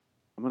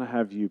I'm going to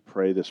have you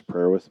pray this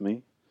prayer with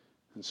me.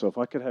 And so if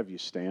I could have you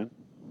stand.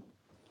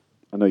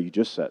 I know you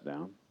just sat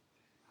down,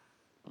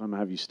 but I'm going to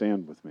have you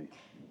stand with me.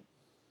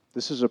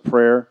 This is a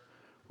prayer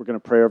we're going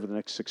to pray over the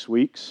next 6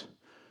 weeks.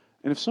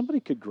 And if somebody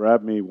could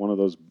grab me one of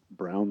those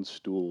brown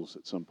stools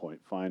at some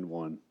point, find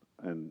one,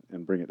 and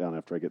bring it down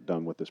after I get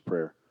done with this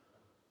prayer.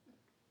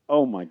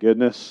 Oh my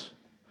goodness.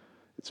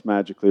 It's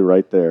magically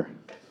right there.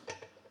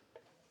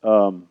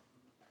 But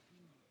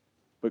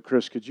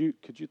Chris, could you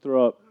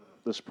throw up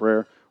this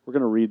prayer? We're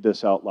going to read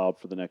this out loud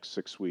for the next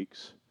 6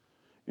 weeks.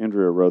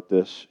 Andrea wrote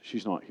this.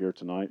 She's not here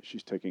tonight.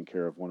 She's taking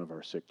care of one of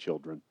our sick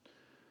children.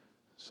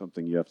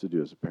 Something you have to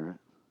do as a parent.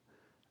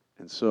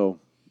 And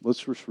so let's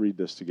just read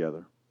this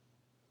together.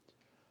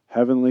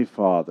 Heavenly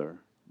Father,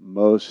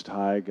 Most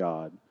High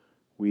God,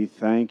 we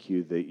thank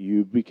you that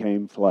you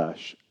became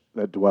flesh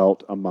that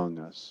dwelt among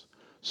us,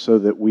 so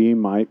that we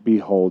might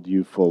behold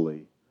you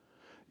fully.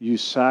 You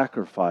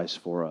sacrificed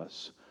for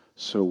us,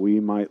 so we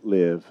might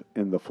live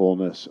in the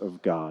fullness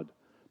of God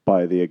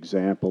by the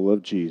example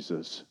of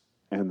Jesus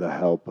and the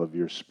help of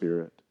your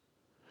Spirit.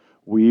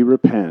 We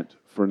repent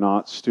for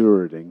not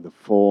stewarding the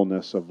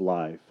fullness of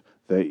life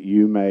that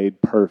you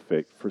made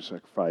perfect for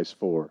sacrifice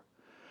for.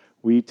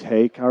 We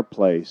take our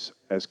place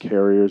as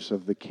carriers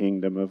of the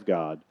kingdom of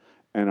God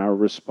and our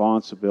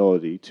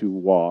responsibility to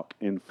walk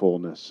in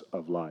fullness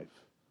of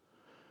life.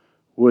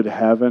 Would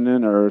heaven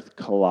and earth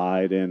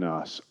collide in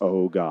us,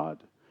 O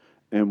God,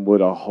 and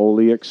would a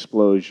holy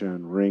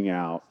explosion ring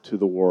out to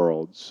the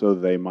world so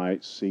they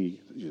might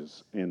see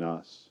Jesus in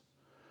us?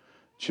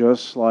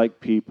 Just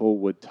like people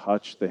would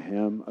touch the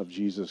hem of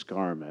Jesus'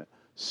 garment,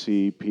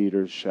 see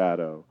Peter's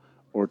shadow,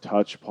 or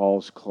touch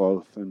Paul's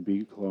cloth and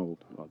be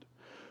clothed,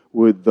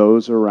 would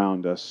those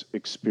around us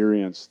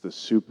experience the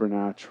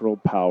supernatural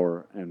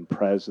power and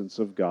presence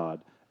of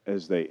God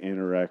as they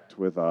interact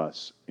with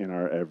us in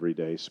our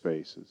everyday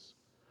spaces.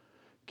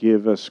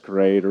 Give us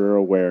greater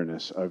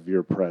awareness of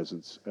your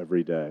presence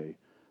every day.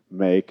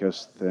 Make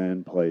us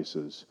thin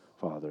places,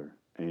 Father.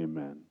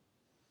 Amen.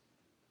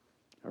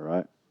 All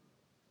right.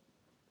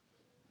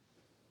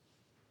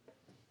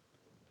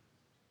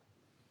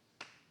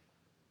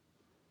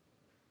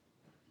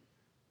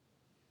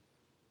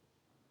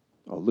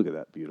 Oh, look at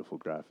that beautiful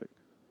graphic.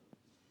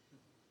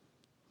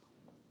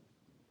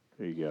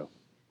 There you go.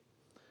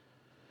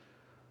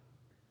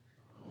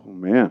 Oh,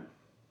 man.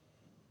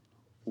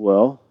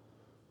 Well,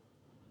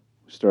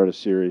 we start a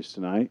series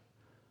tonight,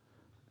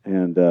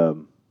 and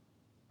I've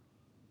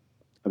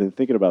been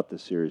thinking about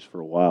this series for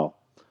a while.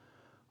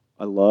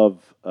 I love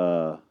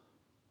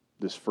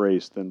this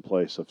phrase, thin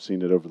place. I've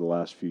seen it over the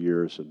last few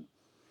years, and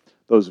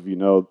those of you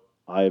know,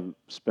 I've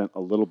spent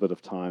a little bit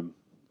of time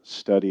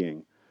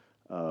studying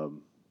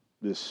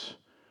this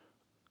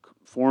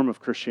form of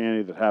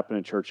Christianity that happened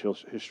in church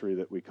history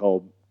that we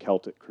called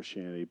Celtic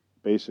Christianity.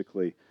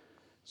 Basically,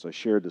 as I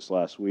shared this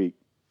last week,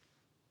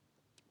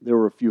 there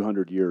were a few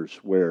hundred years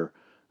where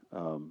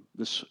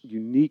this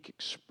unique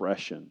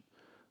expression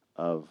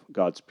of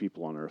God's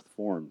people on earth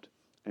formed.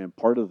 And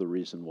part of the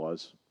reason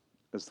was,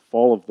 as the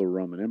fall of the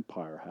Roman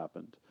Empire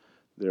happened,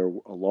 there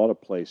were a lot of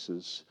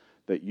places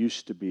that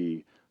used to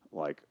be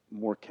like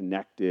more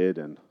connected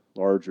and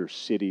larger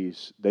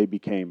cities, they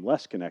became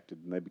less connected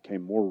and they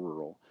became more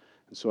rural.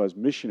 And so as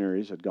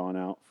missionaries had gone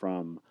out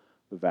from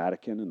the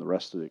Vatican and the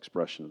rest of the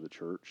expression of the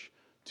church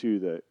to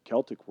the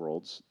Celtic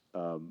worlds,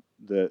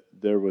 that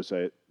there was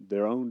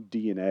their own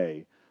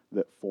DNA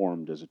that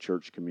formed as a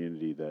church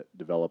community that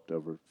developed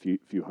over a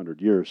few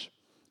hundred years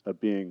of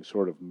being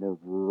sort of more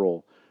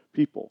rural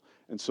people.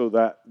 And so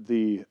that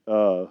the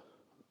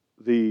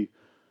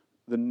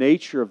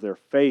nature of their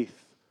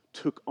faith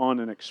took on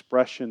an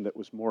expression that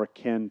was more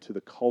akin to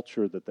the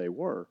culture that they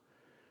were.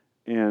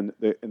 And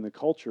in the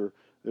culture,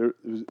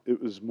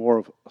 it was more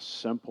of a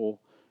simple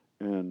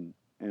and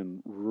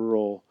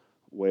rural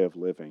way of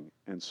living.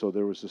 And so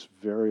there was this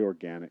very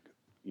organic,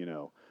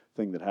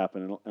 thing that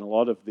happened. And a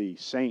lot of the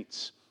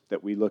saints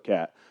that we look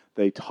at,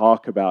 they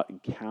talk about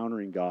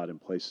encountering God in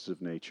places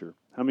of nature.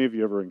 How many of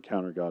you ever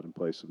encounter God in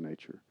places of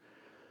nature?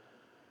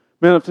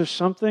 Man, if there's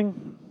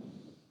something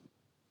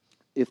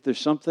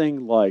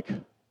like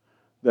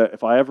that,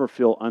 if I ever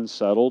feel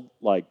unsettled,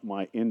 like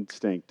my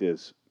instinct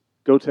is,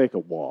 go take a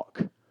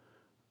walk.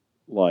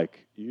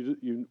 Like,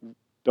 you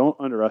don't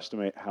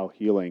underestimate how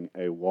healing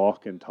a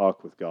walk and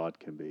talk with God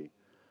can be.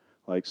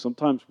 Like,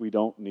 sometimes we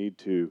don't need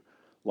to,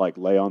 like,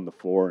 lay on the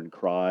floor and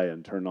cry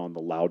and turn on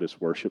the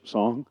loudest worship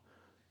song.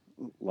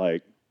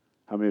 Like,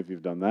 how many of you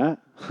have done that?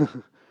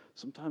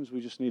 Sometimes we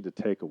just need to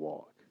take a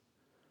walk.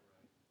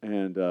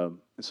 And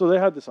so they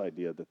had this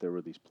idea that there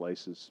were these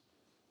places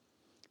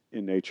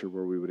in nature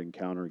where we would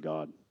encounter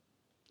God.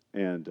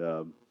 And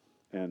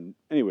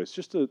anyways,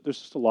 there's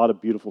just a lot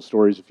of beautiful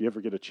stories. If you ever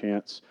get a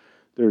chance,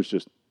 there's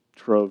just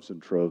troves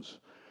and troves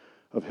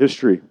of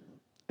history.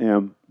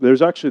 And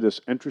there's actually this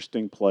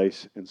interesting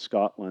place in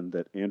Scotland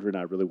that Andrew and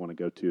I really want to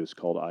go to. It's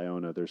called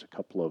Iona. There's a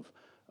couple of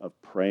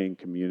praying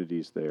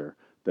communities there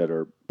that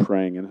are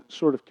praying in a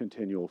sort of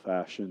continual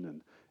fashion.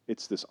 And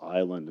it's this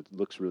island. It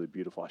looks really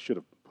beautiful. I should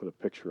have put a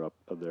picture up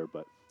of there,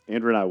 but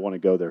Andrew and I want to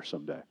go there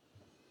someday.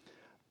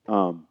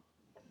 But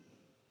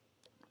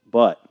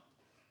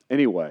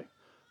anyway,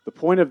 the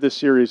point of this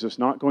series is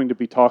not going to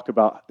be talking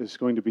about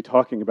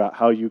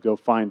how you go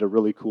find a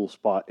really cool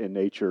spot in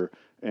nature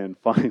and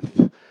find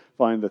the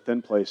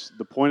thin place.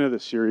 The point of the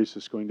series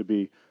is going to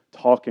be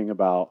talking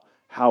about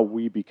how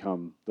we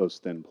become those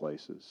thin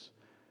places.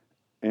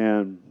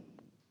 And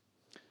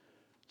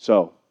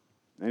so,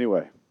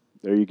 anyway,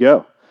 there you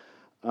go.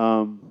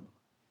 I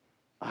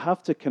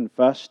have to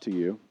confess to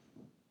you,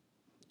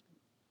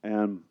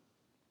 and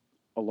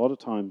a lot of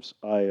times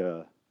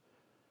when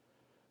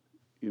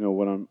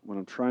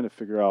I'm trying to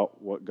figure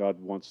out what God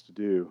wants to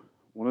do,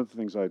 one of the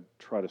things I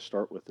try to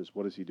start with is,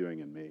 what is He doing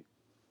in me?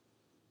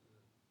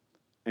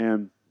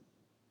 And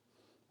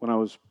when I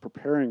was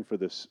preparing for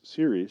this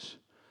series,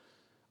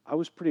 I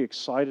was pretty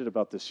excited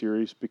about this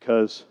series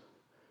because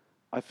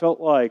I felt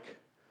like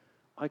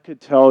I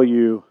could tell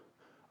you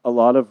a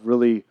lot of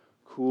really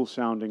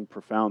cool-sounding,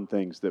 profound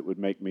things that would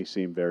make me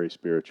seem very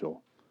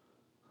spiritual.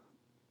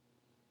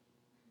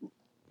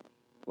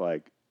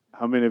 Like,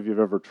 how many of you have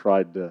ever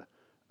tried to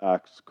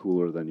act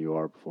cooler than you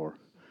are before?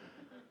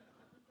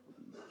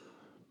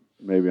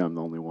 Maybe I'm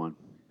the only one.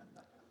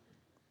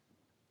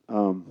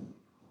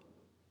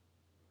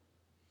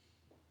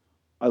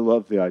 I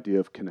love the idea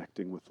of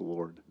connecting with the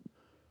Lord.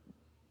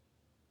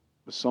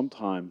 But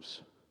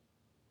sometimes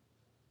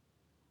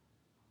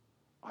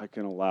I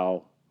can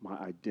allow my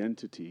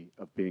identity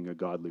of being a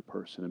godly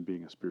person and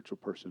being a spiritual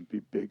person be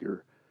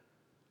bigger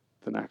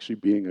than actually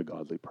being a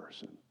godly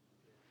person.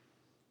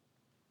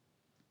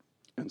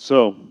 And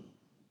so,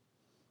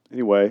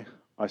 anyway,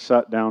 I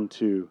sat down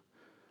to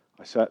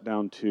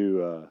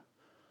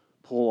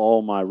pull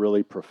all my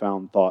really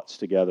profound thoughts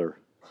together,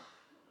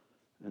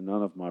 and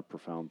none of my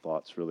profound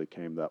thoughts really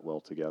came that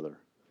well together.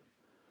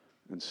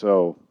 And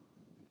so,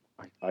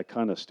 I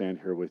kind of stand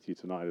here with you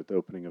tonight at the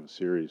opening of a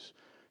series,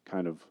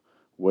 kind of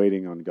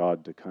waiting on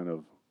God to kind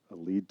of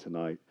lead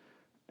tonight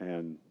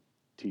and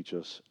teach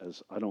us,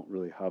 as I don't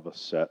really have a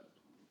set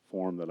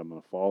form that I'm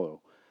going to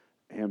follow.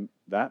 And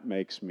that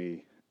makes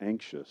me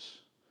anxious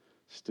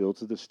still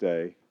to this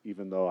day,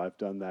 even though I've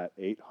done that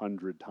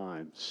 800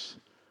 times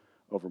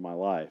over my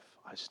life.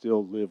 I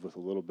still live with a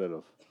little bit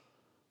of,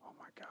 oh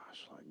my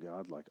gosh, like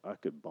God, like I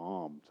could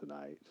bomb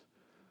tonight,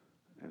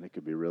 and it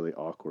could be really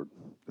awkward.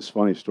 This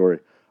funny story.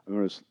 I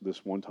remember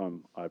this one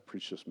time I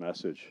preached this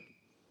message,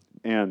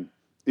 and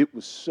it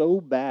was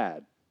so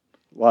bad,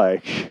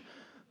 like,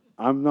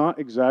 I'm not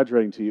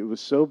exaggerating to you, it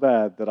was so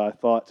bad that I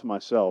thought to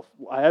myself,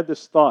 I had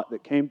this thought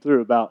that came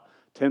through about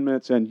 10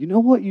 minutes in, you know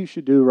what you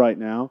should do right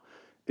now?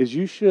 Is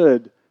you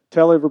should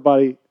tell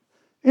everybody,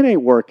 it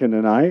ain't working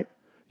tonight.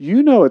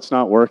 You know it's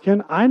not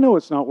working. I know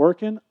it's not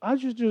working. I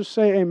should just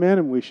say amen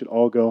and we should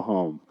all go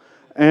home.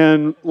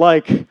 And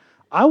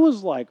I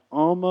was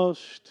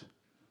almost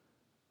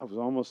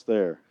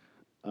there.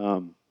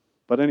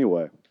 But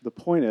anyway, the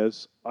point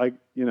is, I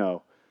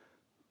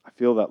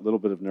feel that little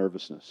bit of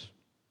nervousness.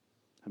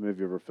 How many of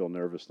you ever feel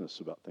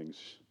nervousness about things?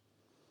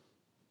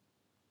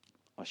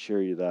 I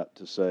share you that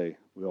to say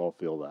we all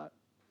feel that.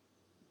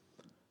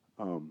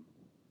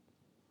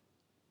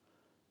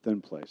 Thin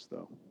place,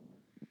 though.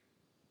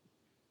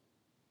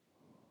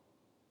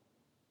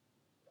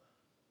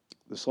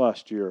 This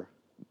last year,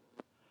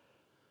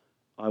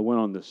 I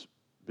went on this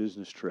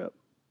business trip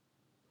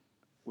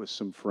with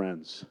some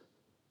friends,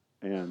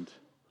 and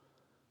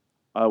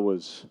I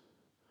was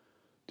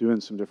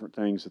doing some different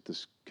things at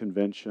this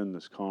convention,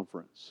 this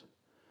conference.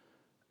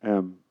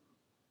 And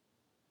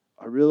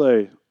I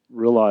really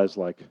realized,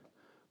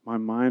 my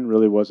mind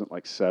really wasn't,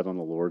 set on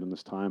the Lord in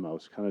this time. I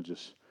was kind of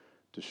just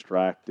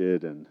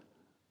distracted and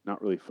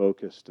not really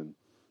focused. And,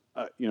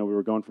 we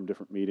were going from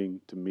different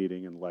meeting to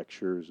meeting and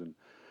lectures.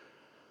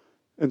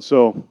 And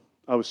so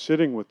I was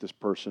sitting with this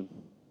person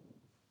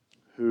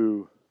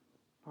who,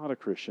 not a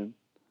Christian,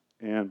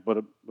 but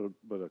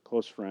a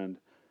close friend,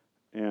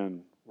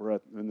 and we're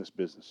in this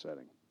business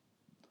setting.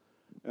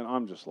 And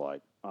I'm just I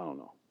don't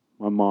know.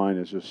 My mind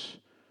is just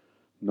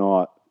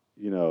not,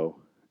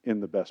 in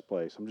the best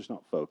place. I'm just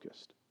not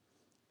focused.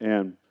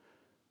 And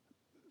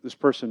this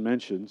person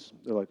mentions,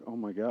 they're like, oh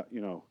my God,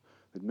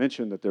 they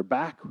mentioned that their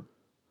back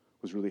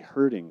was really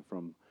hurting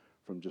from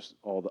just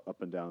all the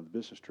up and down of the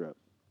business trip.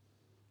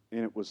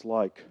 And it was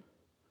like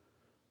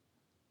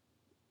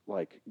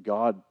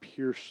God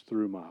pierced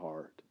through my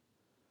heart.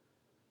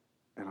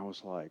 And I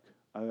was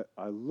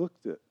I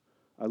looked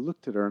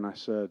at her and I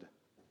said,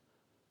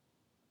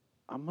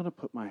 I'm going to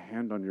put my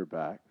hand on your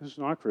back. This is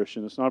not a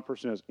Christian. It's not a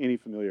person who has any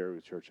familiarity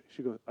with church.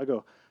 I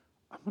go,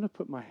 I'm going to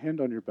put my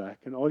hand on your back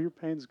and all your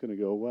pain's going to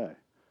go away.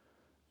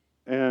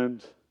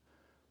 And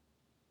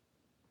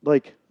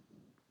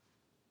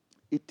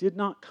it did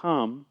not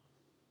come,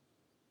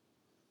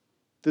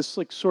 this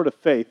sort of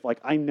faith,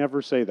 I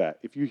never say that.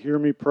 If you hear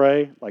me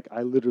pray,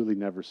 I literally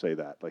never say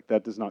that.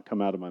 That does not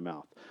come out of my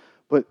mouth.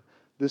 But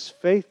this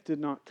faith did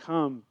not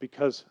come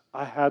because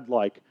I had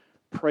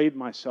prayed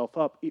myself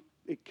up.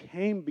 It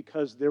came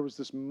because there was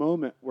this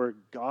moment where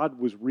God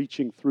was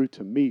reaching through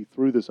to me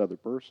through this other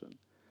person.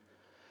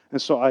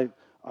 And so I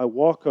I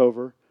walk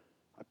over,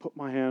 I put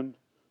my hand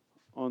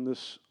on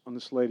this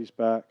lady's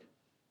back,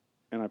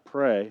 and I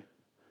pray,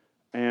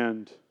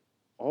 and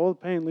all the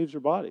pain leaves her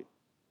body.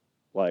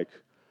 Like,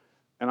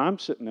 and I'm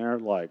sitting there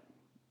like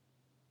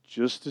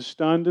just as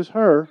stunned as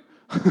her.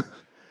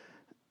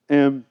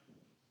 and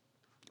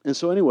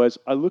so anyways,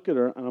 I look at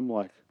her and I'm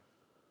like,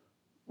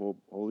 well,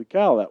 holy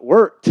cow, that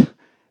worked.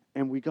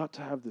 And we got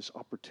to have this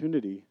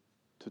opportunity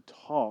to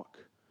talk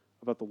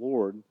about the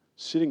Lord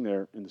sitting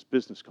there in this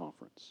business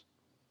conference.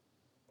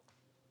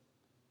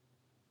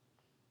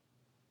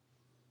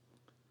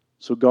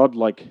 So God,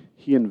 like,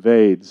 He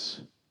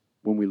invades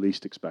when we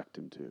least expect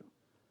Him to.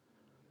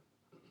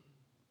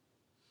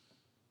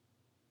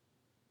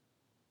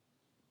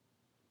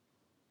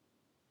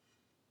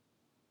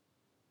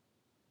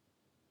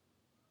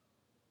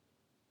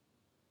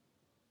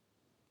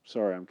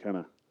 Sorry, I'm kind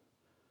of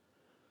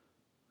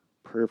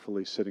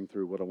prayerfully sitting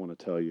through what I want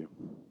to tell you.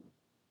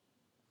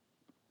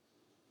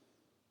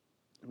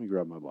 Let me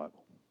grab my Bible.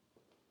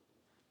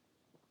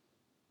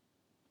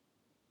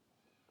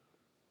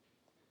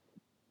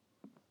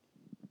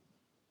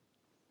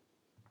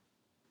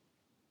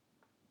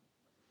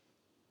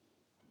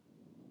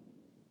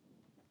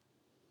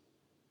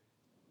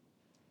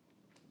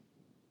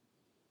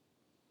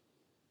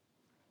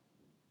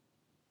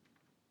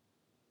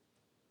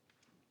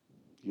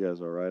 You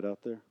guys all right out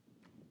there?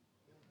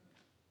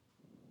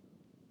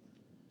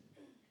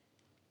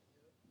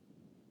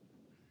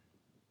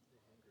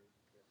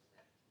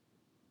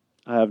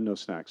 I have no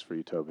snacks for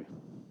you, Toby.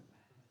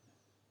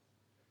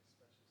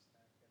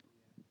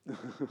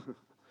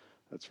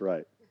 That's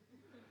right.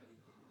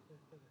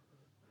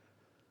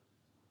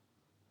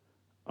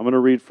 I'm going to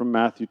read from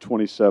Matthew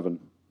 27,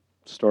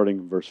 starting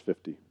in verse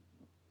 50.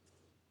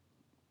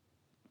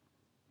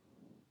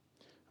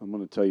 I'm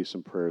going to tell you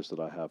some prayers that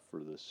I have for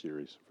this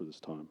series, for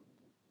this time.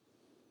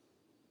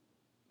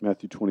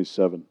 Matthew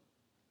 27,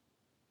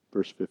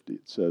 verse 50,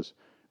 it says,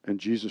 "And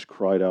Jesus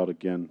cried out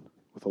again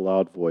with a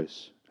loud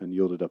voice and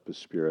yielded up his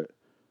spirit.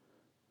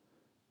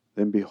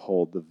 Then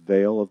behold, the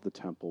veil of the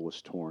temple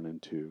was torn in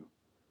two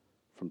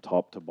from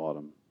top to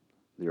bottom.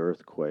 The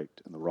earth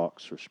quaked, and the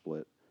rocks were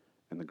split,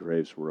 and the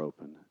graves were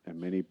opened, and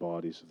many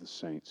bodies of the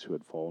saints who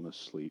had fallen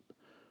asleep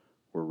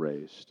were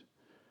raised.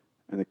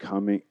 And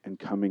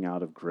coming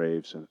out of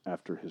graves and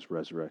after his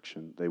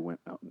resurrection, they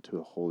went out into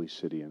the holy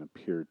city and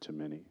appeared to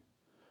many.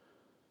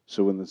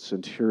 So when the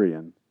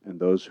centurion and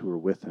those who were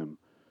with him,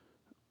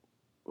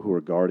 who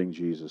were guarding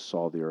Jesus,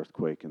 saw the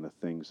earthquake and the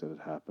things that had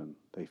happened,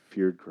 they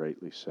feared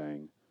greatly,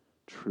 saying,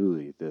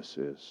 'Truly this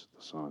is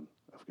the Son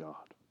of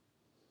God.'"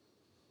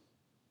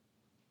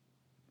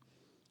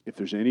 If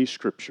there's any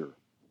scripture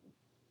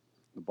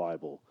in the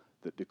Bible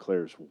that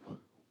declares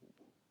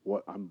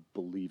what I'm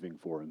believing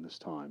for in this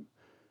time,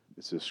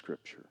 it's this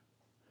scripture.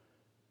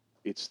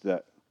 It's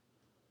that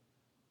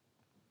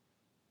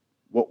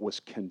what was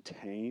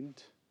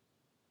contained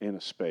in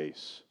a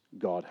space,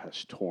 God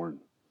has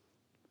torn.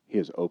 He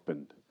has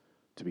opened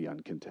to be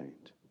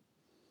uncontained.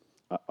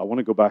 I want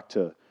to go back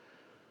to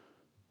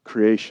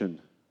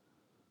creation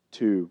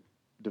to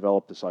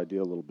develop this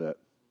idea a little bit.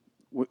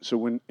 So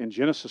when in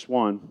Genesis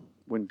 1,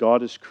 when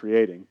God is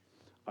creating,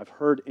 I've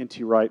heard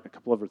N.T. Wright and a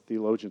couple other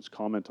theologians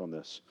comment on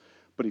this,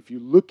 but if you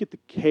look at the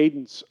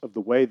cadence of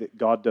the way that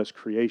God does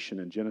creation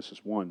in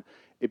Genesis 1,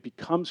 it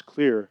becomes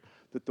clear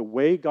that the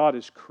way God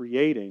is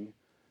creating,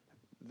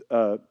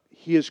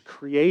 He is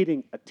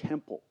creating a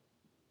temple.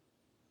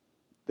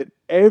 That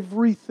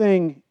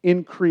everything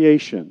in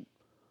creation,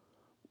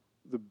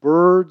 the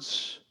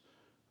birds,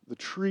 the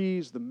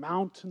trees, the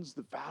mountains,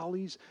 the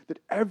valleys, that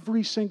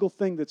every single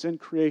thing that's in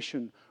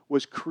creation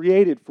was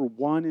created for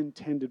one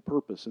intended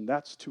purpose, and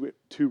that's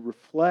to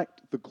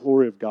reflect the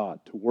glory of God,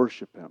 to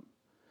worship Him.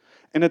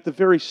 And at the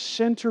very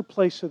center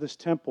place of this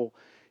temple,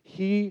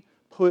 He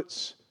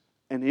puts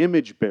an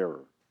image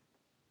bearer.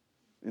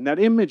 And that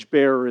image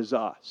bearer is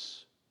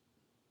us.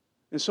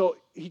 And so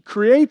He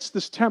creates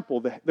this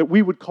temple that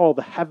we would call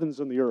the heavens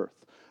and the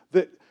earth,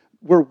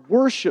 where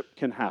worship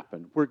can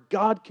happen, where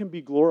God can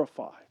be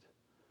glorified.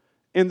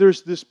 And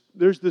there's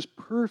this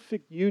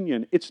perfect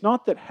union. It's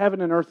not that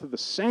heaven and earth are the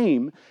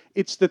same,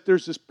 it's that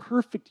there's this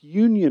perfect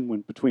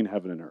union between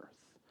heaven and earth.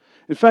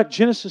 In fact,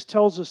 Genesis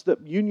tells us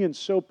that union's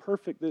so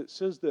perfect that it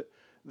says that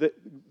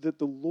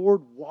the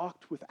Lord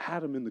walked with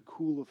Adam in the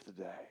cool of the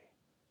day.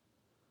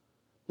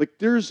 Like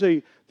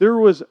there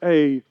was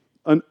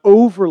an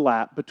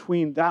overlap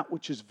between that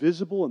which is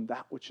visible and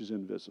that which is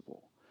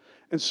invisible.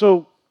 And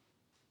so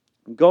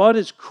God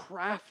is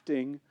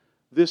crafting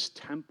this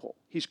temple.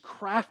 He's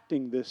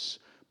crafting this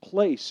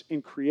place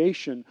in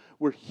creation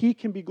where He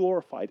can be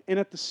glorified. And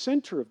at the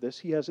center of this,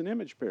 He has an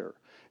image bearer.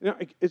 Now,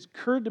 it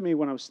occurred to me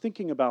when I was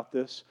thinking about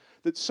this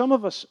that some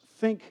of us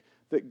think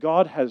that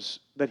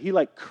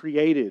He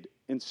created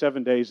in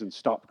 7 days and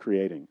stopped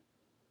creating.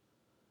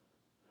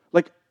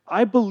 Like,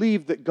 I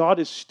believe that God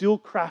is still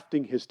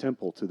crafting His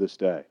temple to this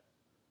day.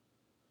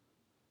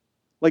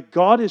 Like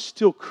God is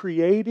still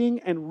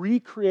creating and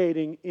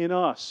recreating in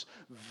us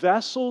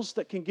vessels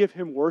that can give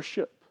Him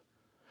worship.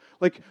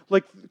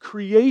 Like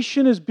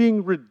creation is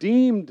being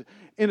redeemed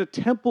in a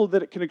temple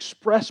that it can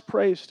express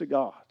praise to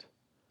God.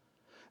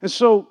 And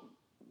so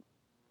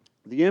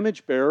the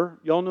image bearer,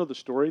 y'all know the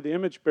story, the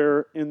image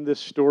bearer in this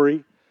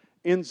story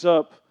ends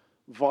up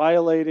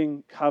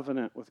violating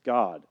covenant with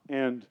God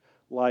and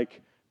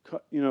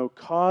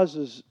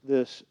causes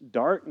this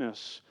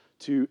darkness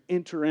to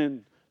enter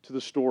into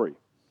the story.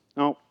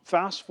 Now,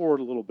 fast forward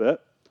a little bit.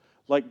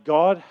 Like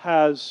God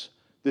has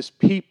this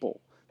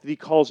people that he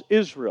calls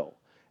Israel.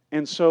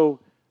 And so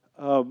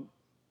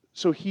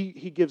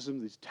he gives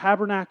them these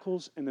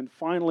tabernacles, and then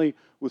finally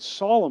with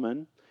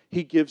Solomon,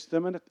 he gives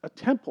them a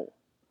temple.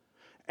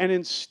 And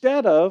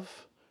instead of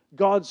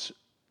God's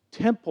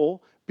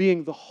temple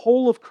being the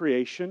whole of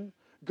creation,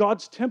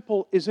 God's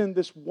temple is in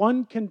this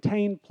one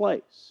contained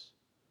place.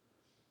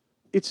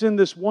 It's in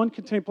this one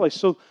contained place.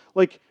 So,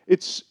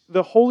 it's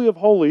the Holy of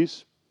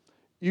Holies.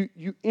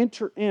 You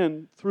enter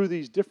in through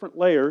these different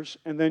layers,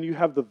 and then you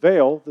have the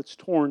veil that's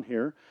torn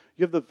here.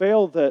 You have the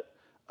veil that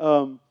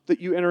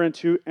you enter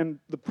into, and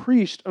the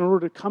priest, in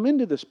order to come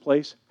into this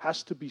place,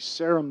 has to be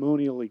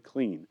ceremonially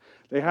clean.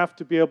 They have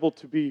to be able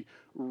to be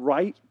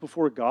right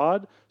before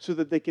God so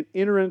that they can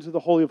enter into the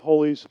Holy of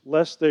Holies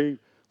lest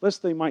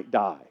they might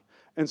die.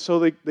 And so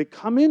they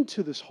come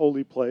into this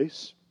holy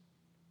place,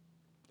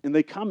 and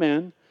they come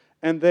in,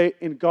 and they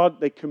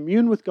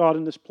commune with God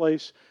in this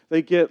place.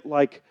 They get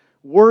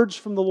words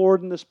from the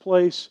Lord in this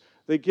place.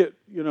 They get,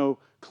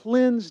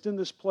 cleansed in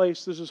this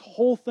place. There's this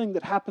whole thing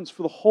that happens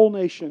for the whole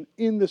nation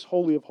in this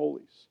Holy of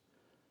Holies.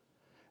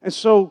 And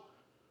so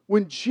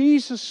when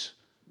Jesus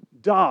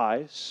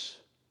dies,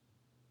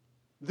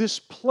 this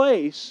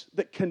place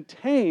that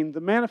contained the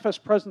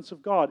manifest presence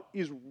of God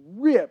is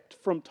ripped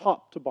from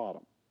top to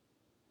bottom.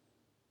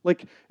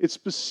 It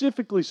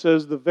specifically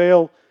says the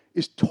veil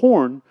is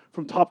torn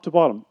from top to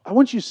bottom. I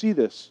want you to see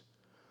this.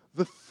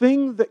 The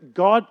thing that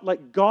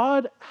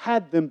God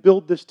had them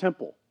build this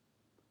temple.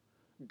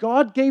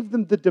 God gave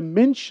them the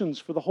dimensions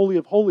for the Holy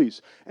of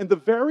Holies. And the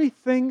very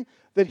thing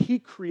that He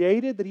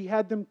created, that He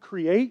had them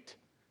create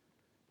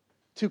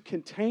to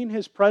contain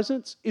His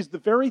presence, is the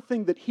very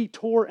thing that He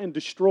tore and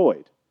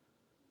destroyed.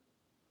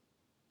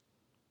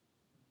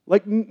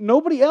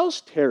 Nobody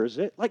else tears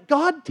it,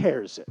 God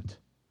tears it.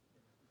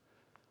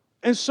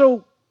 And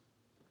so,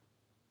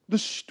 the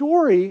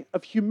story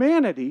of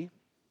humanity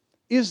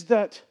is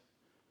that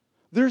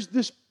there's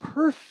this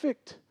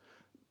perfect,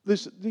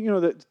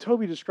 that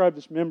Toby described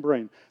this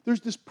membrane.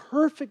 There's this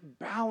perfect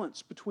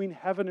balance between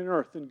heaven and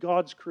earth in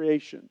God's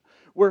creation,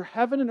 where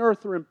heaven and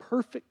earth are in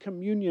perfect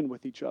communion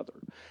with each other.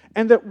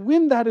 And that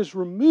when that is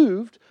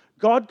removed,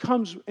 God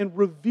comes and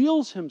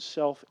reveals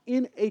Himself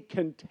in a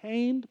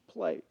contained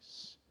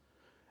place.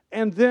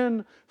 And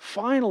then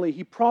finally,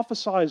 He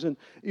prophesies, and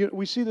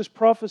we see this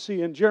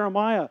prophecy in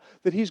Jeremiah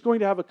that He's going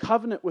to have a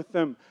covenant with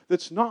them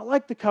that's not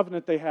like the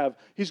covenant they have.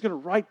 He's going to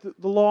write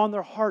the law on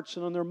their hearts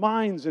and on their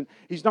minds, and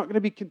He's not going to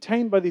be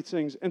contained by these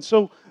things. And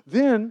so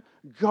then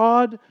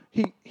God,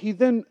 He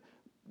then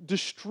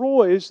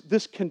destroys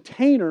this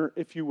container,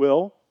 if you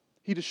will.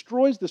 He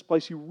destroys this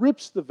place. He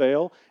rips the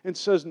veil and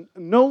says,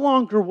 no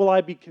longer will I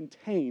be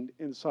contained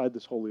inside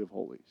this Holy of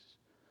Holies.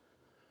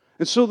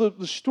 And so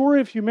the story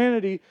of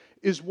humanity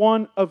is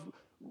one of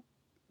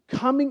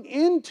coming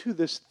into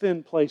this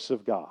thin place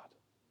of God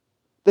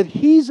that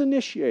He's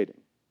initiating.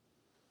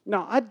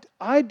 Now,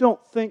 I don't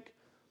think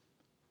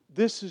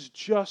this is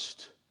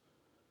just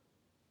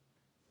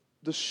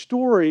the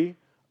story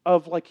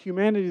of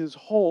humanity as a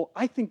whole.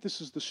 I think this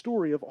is the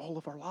story of all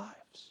of our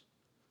lives.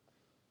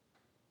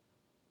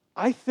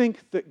 I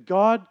think that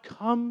God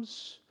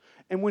comes,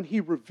 and when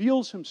He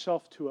reveals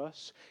Himself to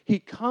us, He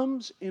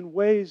comes in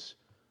ways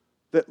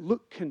that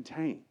look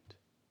contained.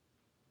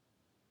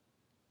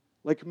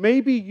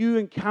 Maybe you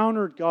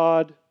encountered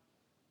God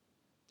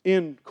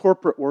in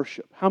corporate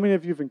worship. How many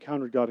of you have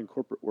encountered God in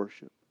corporate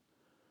worship?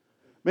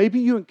 Maybe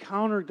you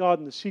encountered God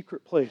in the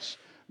secret place.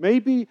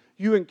 Maybe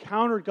you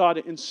encountered God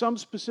in some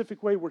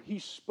specific way where He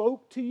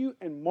spoke to you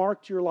and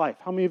marked your life.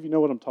 How many of you know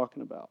what I'm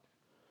talking about?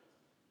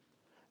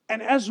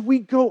 And as we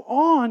go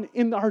on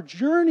in our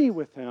journey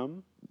with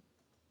Him,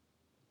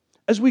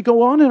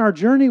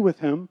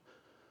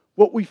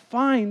 what we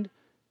find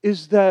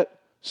is that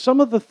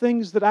some of the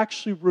things that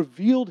actually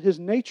revealed His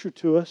nature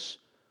to us,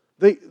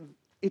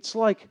 it's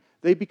like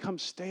they become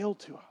stale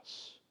to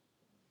us.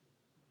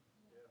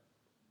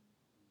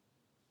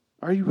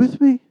 Are you with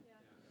me?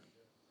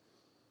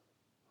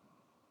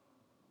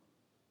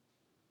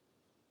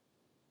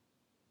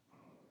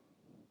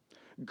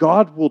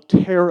 God will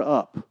tear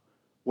up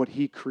what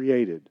He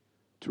created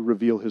to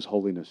reveal His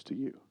holiness to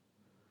you,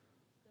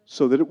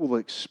 so that it will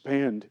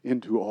expand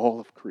into all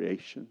of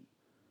creation,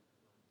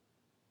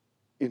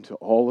 into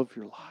all of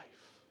your life.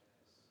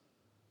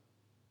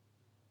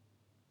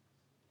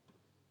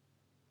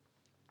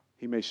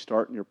 He may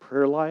start in your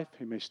prayer life.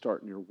 He may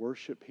start in your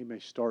worship. He may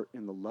start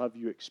in the love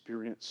you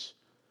experience.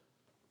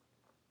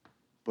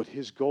 But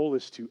His goal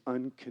is to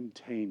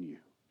uncontain you.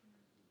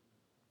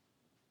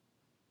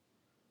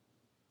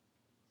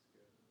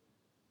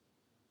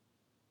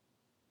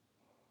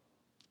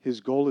 His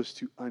goal is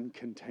to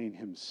uncontain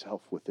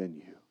Himself within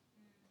you.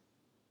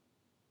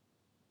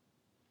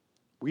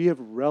 We have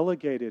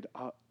relegated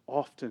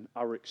often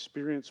our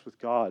experience with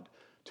God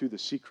to the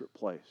secret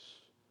place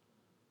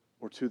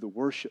or to the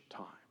worship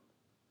time.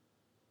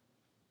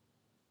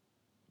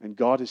 And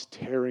God is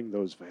tearing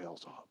those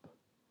veils up.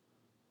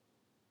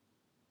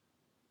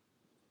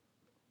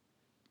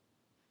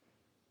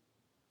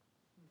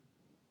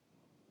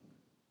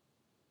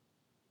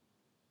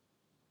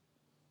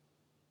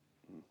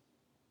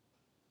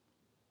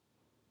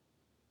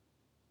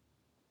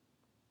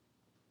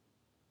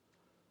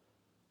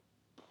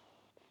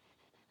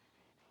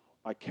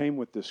 I came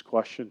with this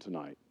question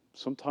tonight.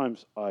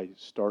 Sometimes I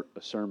start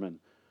a sermon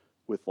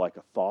with like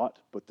a thought,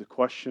 but the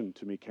question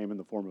to me came in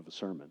the form of a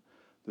sermon.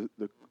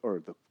 The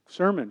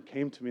sermon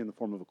came to me in the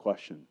form of a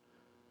question.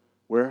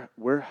 Where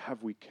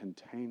have we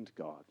contained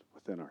God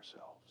within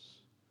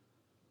ourselves?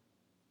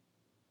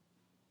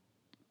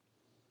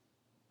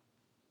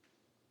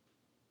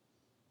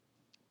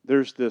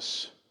 There's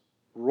this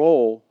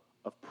role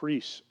of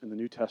priests in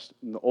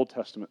the Old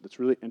Testament that's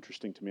really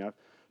interesting to me. I've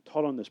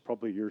taught on this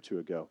probably a year or two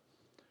ago.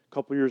 A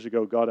couple years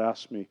ago, God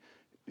asked me,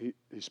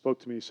 He spoke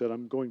to me, He said,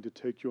 I'm going to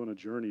take you on a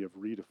journey of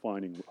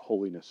redefining what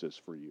holiness is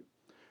for you.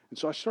 And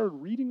so I started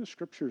reading the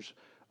scriptures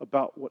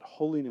about what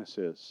holiness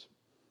is.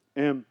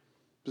 And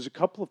there's a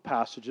couple of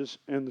passages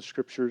in the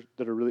scriptures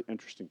that are really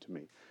interesting to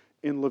me.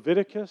 In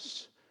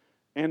Leviticus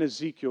and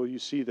Ezekiel, you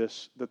see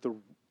this, that the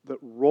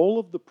role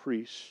of the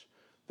priests,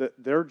 that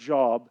their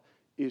job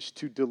is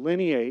to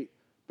delineate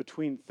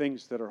between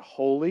things that are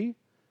holy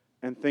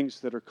and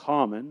things that are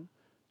common,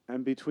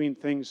 and between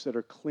things that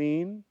are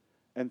clean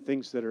and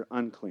things that are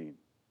unclean.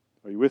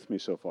 Are you with me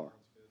so far?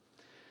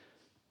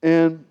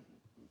 And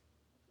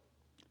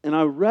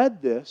I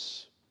read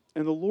this,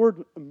 and the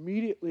Lord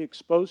immediately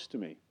exposed to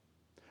me.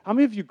 How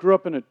many of you grew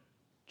up in a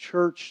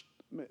church,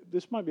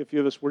 this might be a few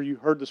of us, where you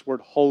heard this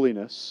word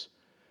holiness,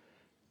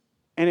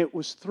 and it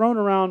was thrown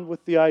around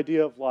with the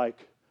idea of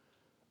like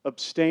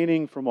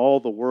abstaining from all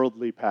the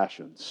worldly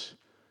passions?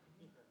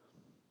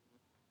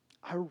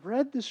 I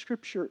read the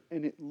scripture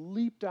and it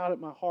leaped out at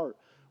my heart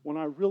when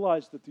I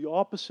realized that the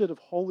opposite of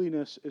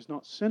holiness is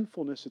not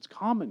sinfulness, it's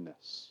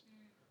commonness.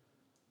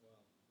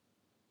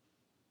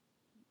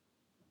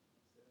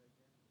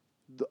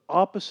 The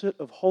opposite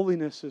of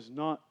holiness is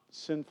not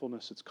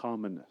sinfulness, it's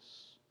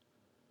commonness.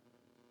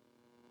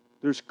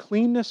 There's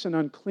cleanness and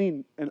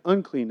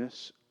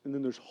uncleanness, and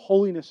then there's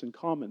holiness and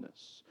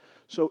commonness.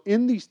 So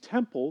in these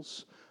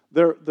temples,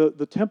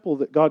 the temple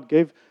that God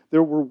gave,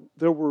 there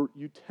were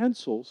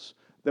utensils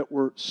that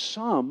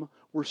some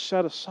were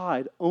set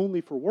aside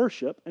only for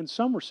worship, and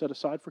some were set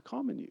aside for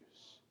common use.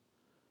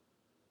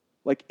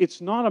 Like, it's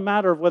not a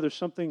matter of whether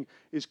something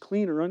is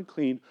clean or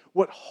unclean.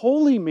 What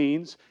holy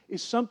means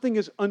is something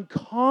is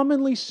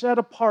uncommonly set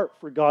apart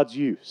for God's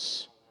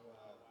use.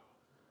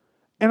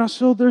 And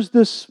so there's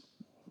this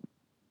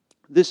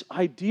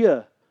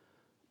idea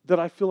that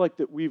I feel like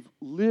that we've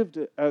lived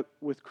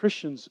with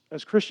Christians,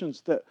 as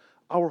Christians, that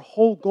our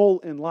whole goal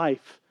in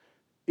life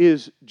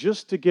is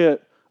just to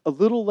get a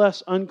little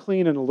less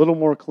unclean and a little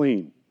more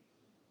clean.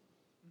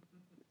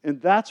 And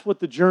that's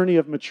what the journey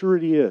of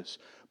maturity is.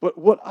 But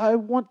what I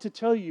want to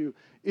tell you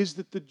is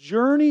that the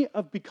journey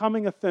of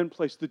becoming a thin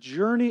place, the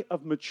journey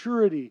of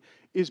maturity,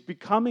 is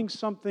becoming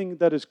something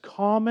that is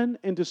common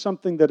into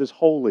something that is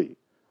holy.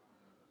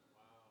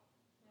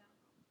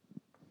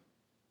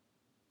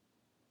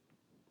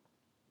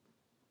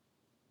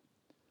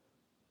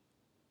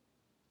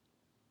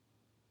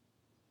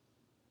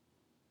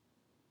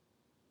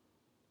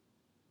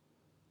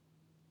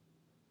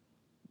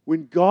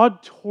 When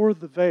God tore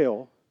the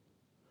veil,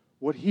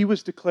 what He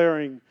was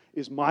declaring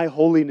is, my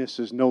holiness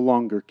is no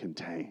longer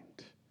contained.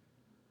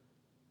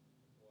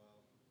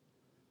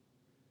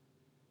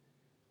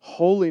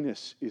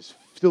 Holiness is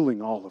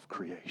filling all of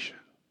creation.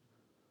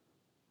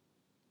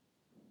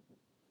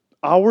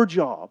 Our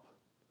job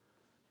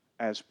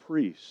as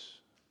priests,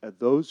 as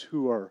those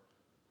who are,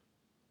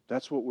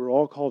 that's what we're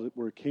all called,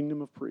 we're a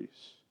kingdom of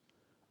priests.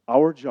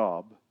 Our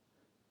job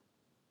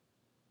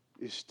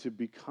is to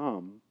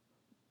become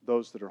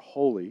those that are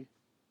holy,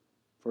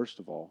 first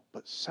of all,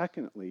 but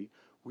secondly,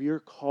 we are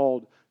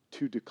called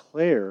to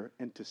declare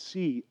and to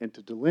see and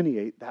to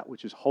delineate that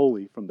which is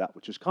holy from that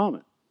which is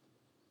common.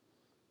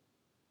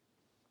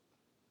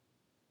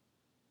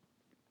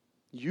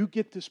 You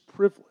get this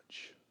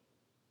privilege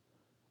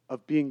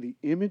of being the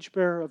image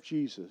bearer of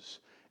Jesus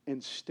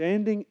and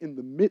standing in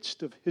the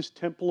midst of His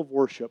temple of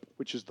worship,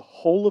 which is the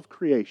whole of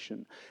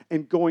creation,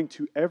 and going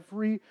to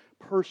every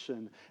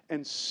person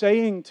and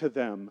saying to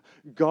them,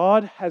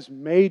 God has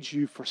made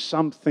you for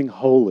something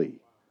holy.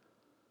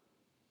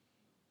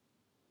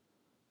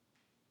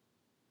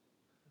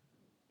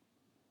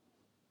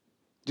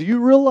 Do you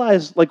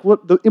realize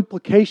what the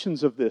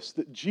implications of this?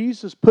 That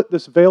Jesus put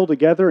this veil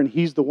together and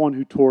He's the one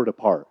who tore it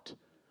apart.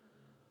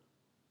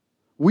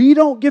 We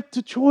don't get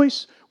to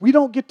choice. We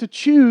don't get to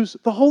choose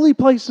the holy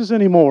places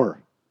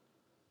anymore.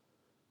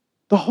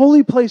 The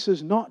holy place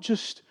is not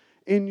just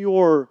in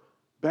your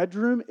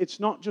bedroom. It's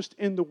not just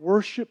in the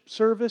worship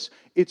service.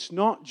 It's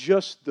not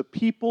just the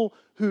people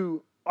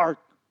who are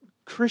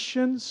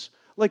Christians.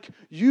 Like,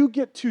 you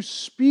get to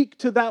speak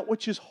to that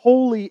which is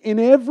holy in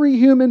every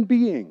human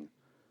being,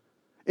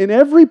 in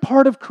every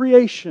part of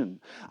creation.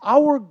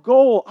 Our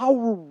goal,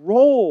 our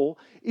role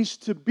is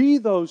to be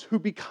those who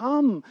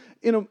become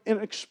an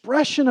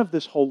expression of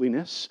this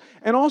holiness,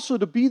 and also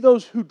to be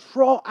those who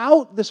draw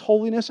out this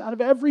holiness out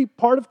of every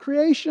part of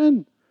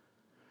creation.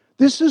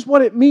 This is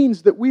what it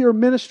means that we are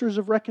ministers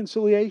of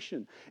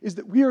reconciliation, is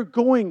that we are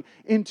going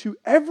into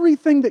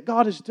everything that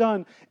God has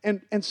done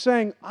and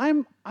saying,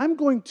 I'm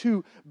going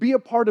to be a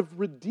part of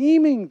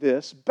redeeming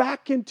this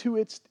back into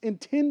its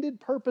intended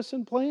purpose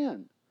and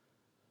plan.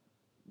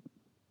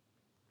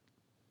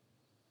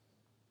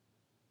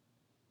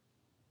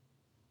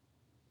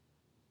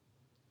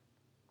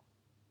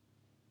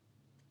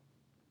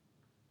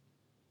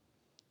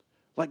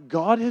 Like,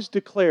 God has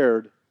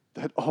declared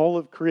that all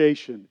of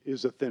creation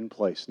is a thin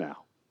place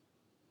now.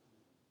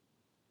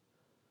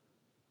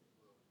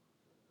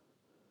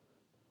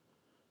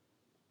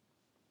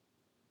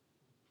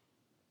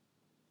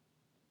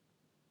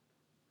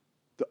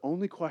 The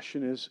only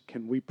question is,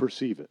 can we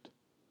perceive it?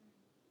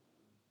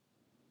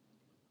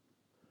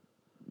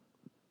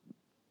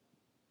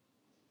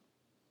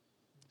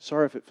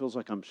 Sorry if it feels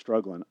like I'm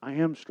struggling. I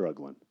am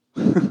struggling.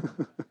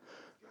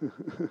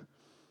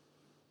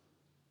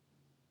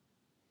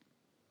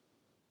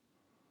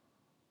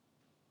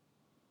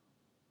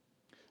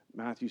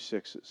 Matthew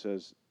 6, it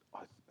says, I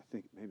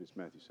think maybe it's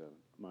Matthew 7.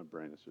 My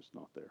brain is just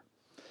not there.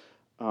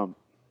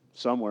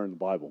 Somewhere in the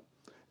Bible,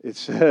 it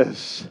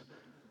says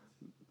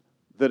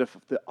that if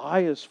the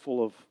eye is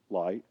full of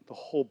light, the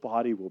whole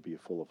body will be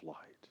full of light.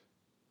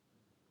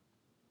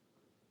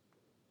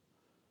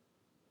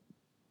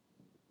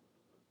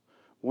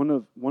 One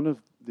of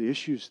the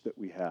issues that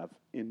we have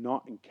in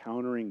not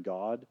encountering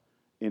God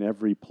in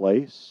every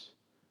place,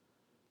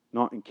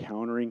 not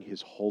encountering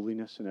His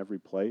holiness in every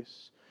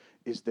place,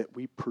 is that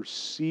we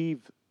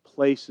perceive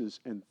places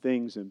and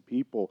things and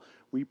people.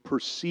 We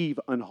perceive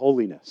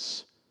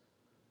unholiness.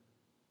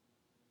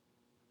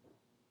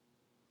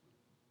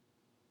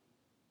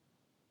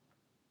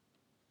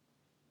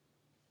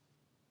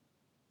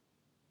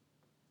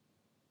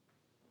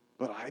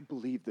 But I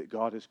believe that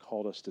God has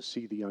called us to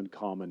see the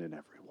uncommon in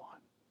everyone.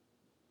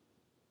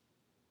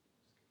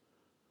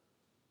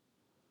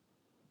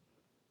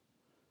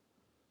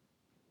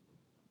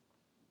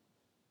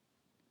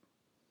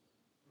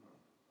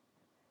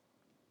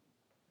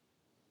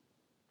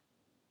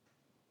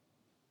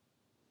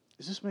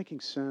 Is this making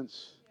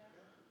sense?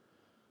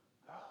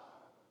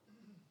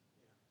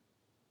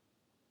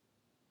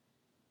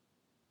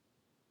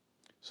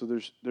 So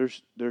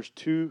there's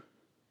two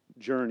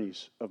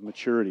journeys of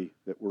maturity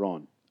that we're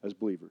on as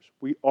believers.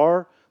 We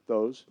are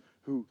those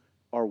who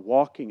are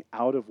walking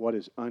out of what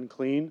is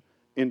unclean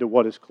into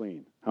what is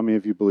clean. How many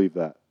of you believe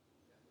that?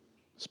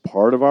 It's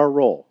part of our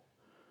role.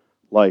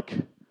 Like,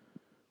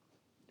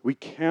 we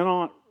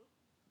cannot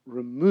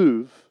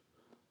remove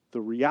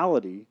the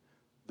reality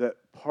that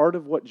part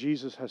of what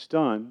Jesus has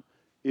done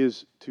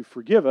is to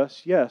forgive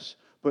us, yes,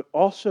 but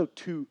also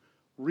to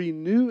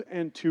renew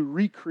and to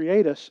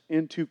recreate us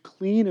into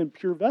clean and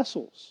pure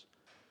vessels.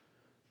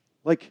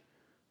 Like,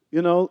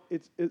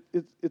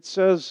 it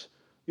says,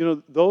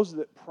 those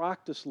that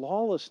practice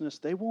lawlessness,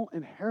 they won't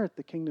inherit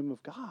the kingdom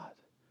of God.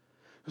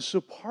 So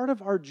part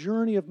of our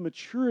journey of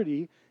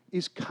maturity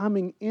is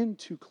coming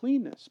into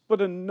cleanness. But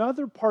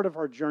another part of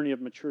our journey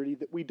of maturity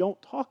that we don't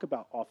talk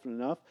about often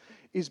enough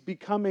is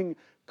becoming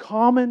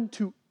common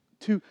to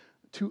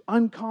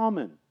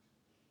uncommon,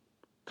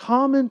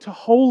 common to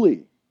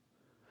holy.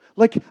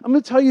 Like, I'm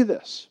going to tell you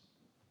this.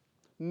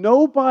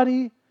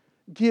 Nobody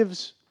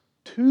gives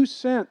 2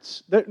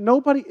 cents.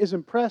 Nobody is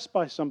impressed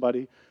by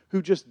somebody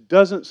who just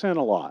doesn't sin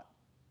a lot.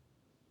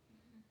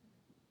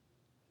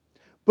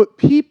 But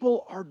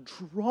people are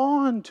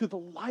drawn to the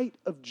light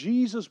of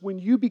Jesus when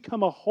you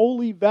become a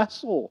holy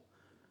vessel.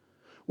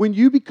 When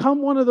you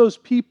become one of those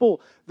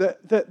people that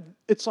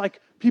it's like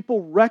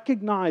people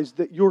recognize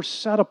that you're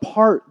set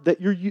apart,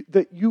 that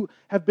you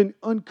have been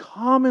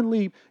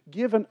uncommonly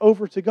given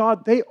over to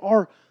God, they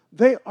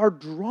are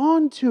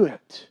drawn to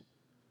it.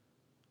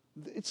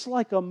 It's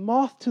like a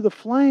moth to the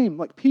flame.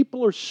 Like,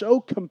 people are so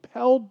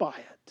compelled by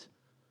it.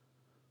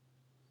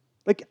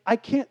 Like, I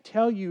can't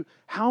tell you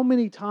how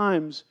many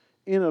times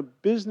in a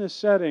business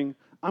setting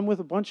I'm with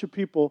a bunch of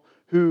people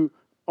who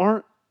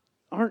aren't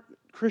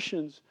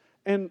Christians,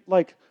 and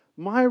like,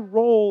 my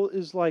role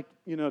is like,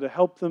 to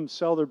help them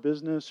sell their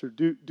business or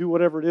do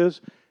whatever it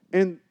is,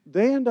 and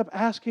they end up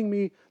asking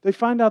me, they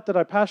find out that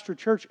I pastor a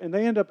church, and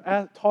they end up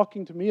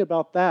talking to me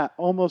about that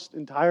almost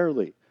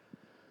entirely.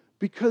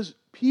 Because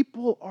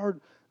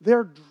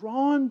they're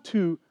drawn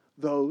to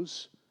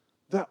those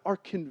that are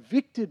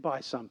convicted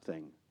by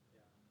something,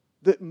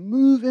 that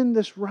move in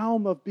this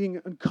realm of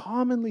being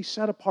uncommonly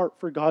set apart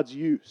for God's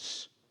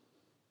use.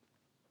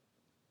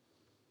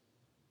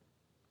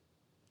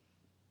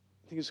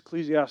 I think it's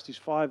Ecclesiastes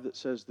 5 that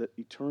says that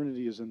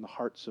eternity is in the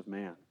hearts of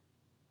man.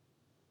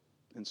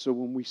 And so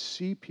when we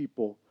see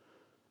people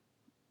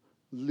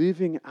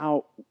living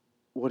out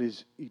what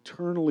is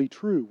eternally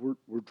true,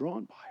 we're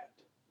drawn by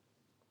it.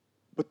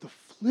 But the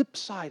flip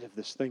side of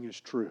this thing is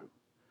true.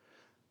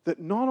 That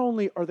not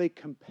only are they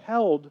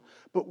compelled,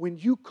 but when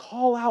you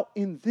call out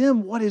in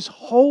them what is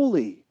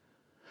holy,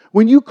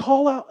 when you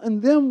call out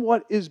in them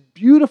what is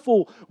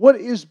beautiful,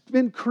 what has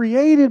been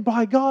created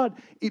by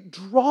God, it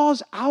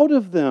draws out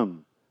of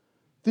them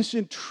this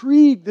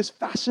intrigue, this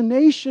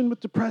fascination with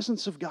the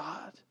presence of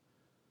God.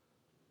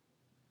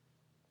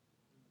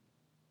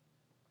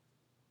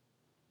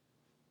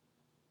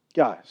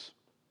 Guys,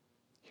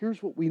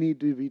 here's what we need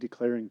to be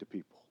declaring to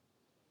people.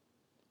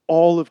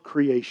 All of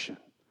creation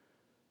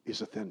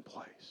is a thin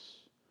place.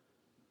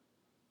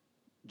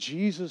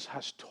 Jesus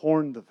has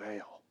torn the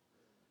veil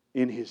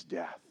in His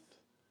death.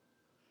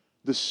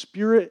 The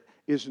Spirit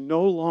is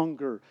no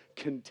longer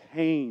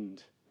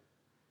contained.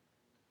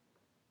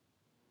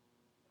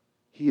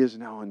 He is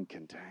now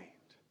uncontained.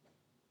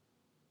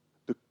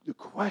 The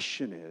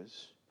question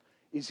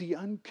is He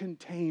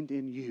uncontained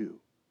in you?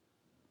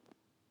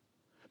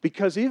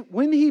 Because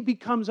when He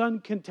becomes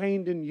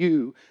uncontained in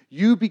you,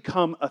 you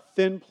become a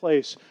thin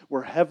place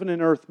where heaven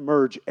and earth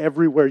merge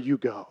everywhere you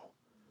go.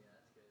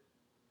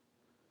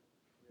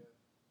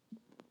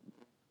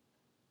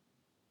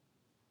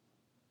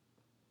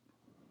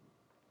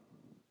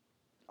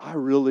 I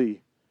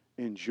really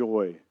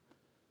enjoy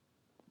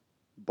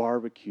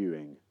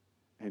barbecuing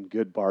and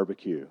good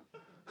barbecue.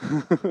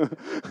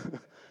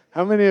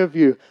 How many of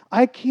you?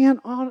 I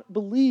can't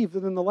believe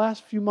that in the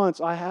last few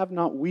months I have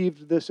not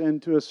weaved this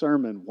into a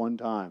sermon one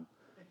time.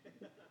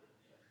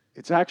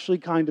 It's actually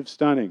kind of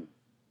stunning.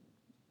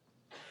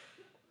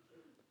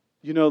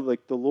 You know,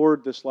 like the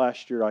Lord this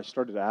last year, I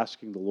started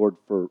asking the Lord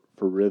for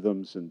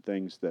rhythms and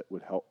things that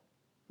would help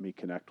me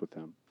connect with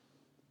Him.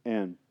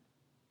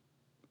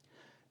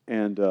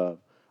 And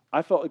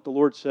I felt like the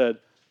Lord said,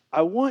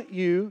 I want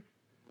you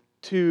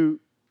to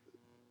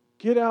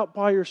get out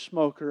by your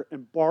smoker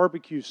and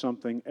barbecue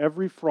something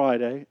every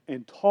Friday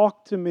and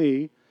talk to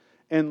me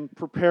and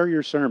prepare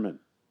your sermon.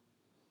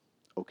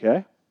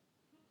 Okay?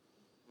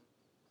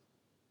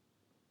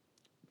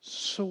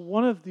 So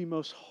one of the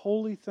most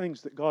holy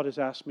things that God has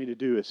asked me to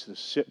do is to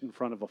sit in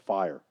front of a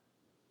fire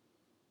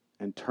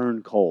and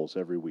turn coals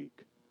every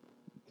week.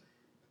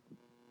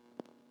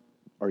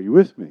 Are you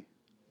with me?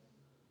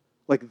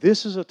 Like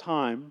this is a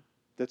time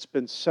that's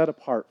been set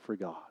apart for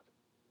God.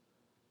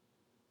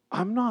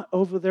 I'm not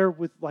over there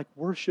with like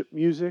worship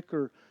music,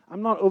 or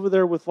I'm not over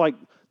there with like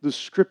the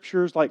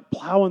scriptures, like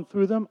plowing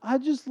through them. I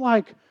just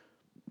like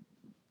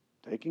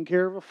taking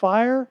care of a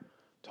fire,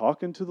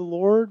 talking to the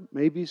Lord.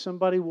 Maybe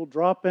somebody will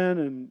drop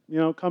in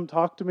and, come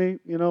talk to me,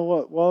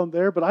 while I'm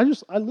there. But I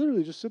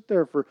literally just sit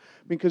there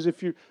because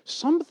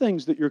some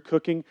things that you're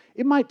cooking,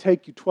 it might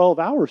take you 12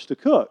 hours to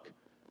cook.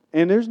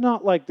 And there's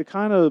not like the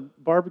kind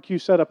of barbecue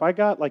setup I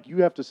got, like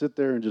you have to sit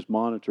there and just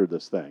monitor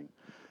this thing.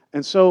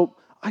 And so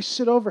I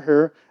sit over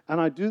here and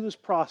I do this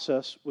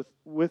process with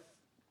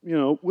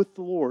the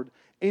Lord.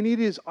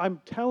 And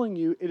I'm telling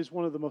you, it is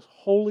one of the most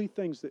holy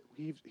things that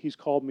He's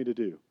called me to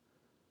do.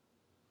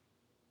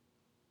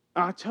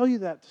 And I tell you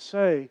that to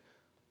say,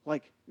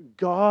 like,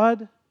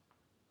 God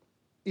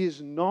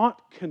is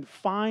not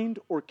confined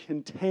or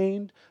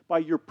contained by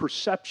your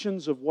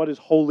perceptions of what is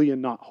holy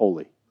and not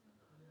holy.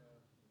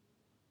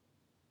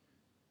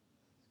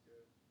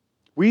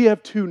 We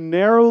have too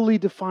narrowly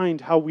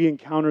defined how we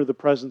encounter the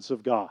presence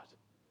of God.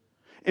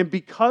 And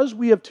because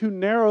we have too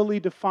narrowly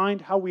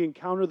defined how we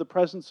encounter the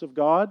presence of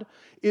God,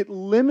 it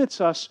limits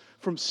us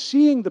from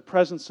seeing the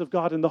presence of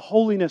God and the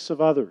holiness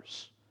of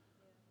others.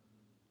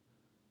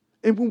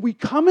 And when we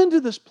come into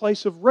this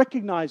place of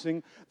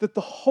recognizing that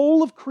the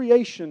whole of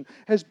creation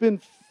has been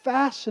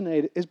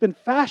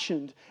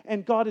fashioned,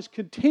 and God is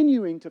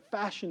continuing to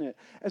fashion it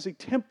as a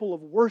temple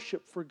of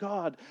worship for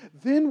God,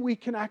 then we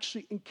can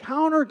actually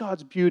encounter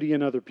God's beauty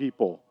in other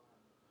people.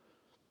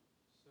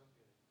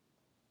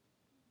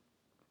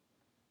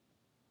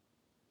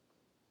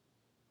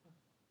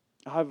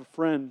 I have a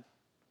friend,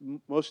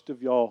 most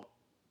of y'all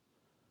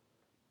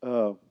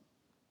have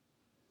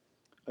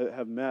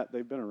met.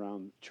 They've been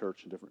around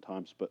church in different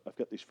times, but I've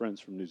got these friends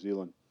from New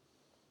Zealand,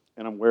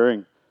 and I'm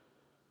wearing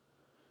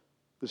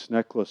this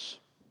necklace.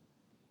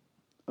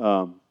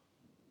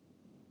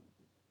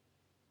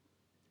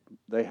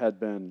 They had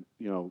been,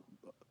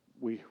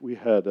 we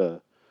had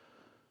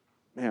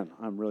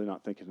I'm really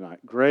not thinking tonight.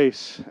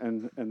 Grace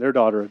and their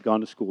daughter had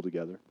gone to school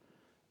together,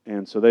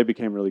 and so they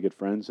became really good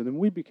friends, and then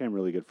we became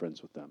really good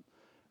friends with them.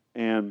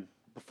 And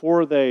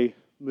before they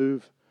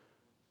moved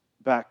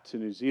back to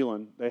New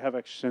Zealand, they have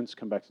actually since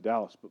come back to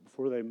Dallas, but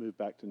before they moved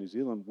back to New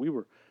Zealand, we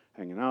were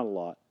hanging out a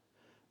lot.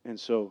 And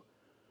so,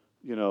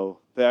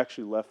 they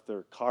actually left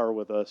their car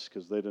with us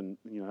because they didn't,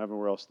 have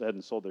anywhere else. They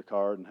hadn't sold their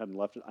car and hadn't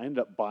left it. I ended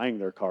up buying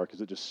their car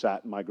because it just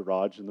sat in my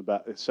garage in the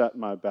back. It sat in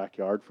my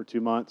backyard for 2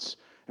 months,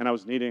 and I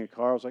was needing a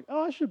car. I was like,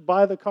 I should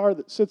buy the car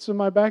that sits in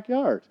my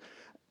backyard.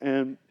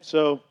 And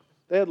so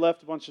they had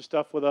left a bunch of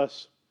stuff with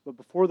us, but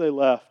before they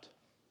left,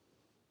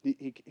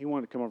 he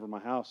wanted to come over to my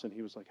house, and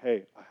he was like,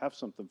 "Hey, I have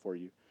something for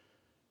you."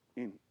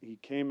 And he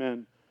came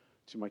in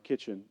to my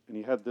kitchen, and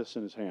he had this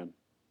in his hand,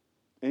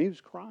 and he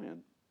was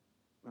crying,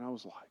 and I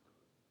was like,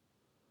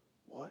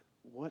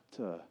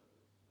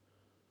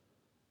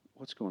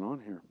 what's going on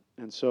here?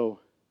 And so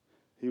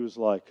he was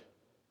like,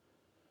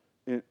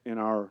 in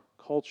our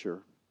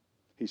culture,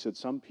 he said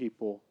some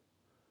people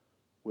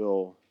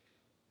will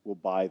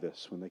buy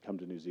this when they come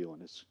to New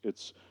Zealand.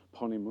 It's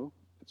ponimu,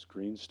 it's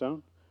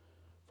greenstone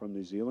from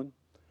New Zealand,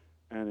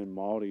 and in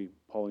Maori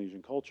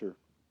Polynesian culture,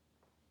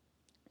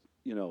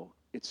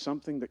 it's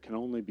something that can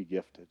only be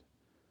gifted.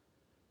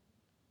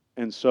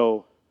 And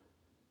so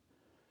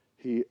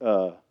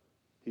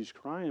he's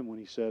crying when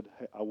he said,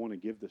 "Hey, I want to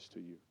give this to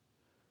you.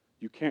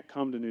 You can't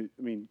come to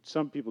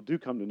some people do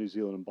come to New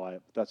Zealand and buy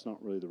it, but that's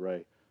not really the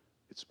way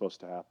it's supposed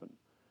to happen."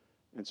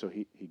 And so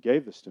he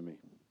gave this to me.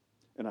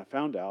 And I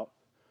found out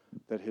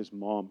that his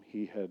mom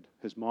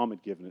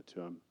had given it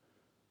to him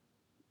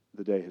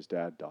the day his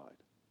dad died.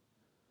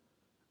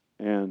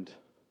 And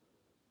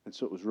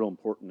so it was real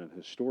important in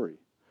his story.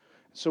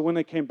 So when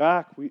they came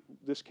back,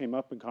 this came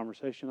up in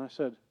conversation. I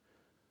said,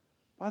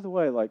 "By the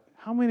way,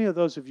 how many of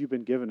those have you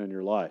been given in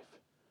your life?"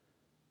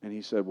 And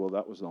he said, "Well,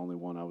 that was the only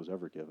one I was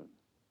ever given."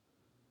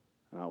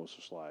 And I was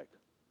just like,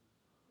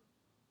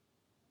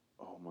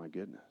 oh my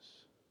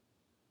goodness.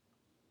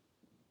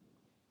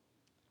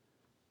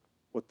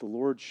 What the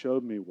Lord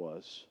showed me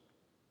was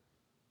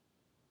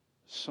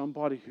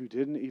somebody who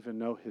didn't even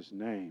know his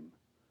name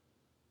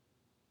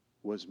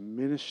was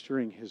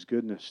ministering his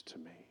goodness to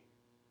me.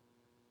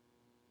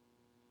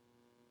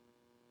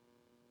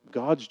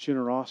 God's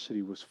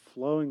generosity was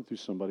flowing through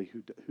somebody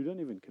who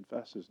doesn't even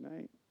confess his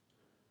name.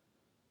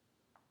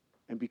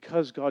 And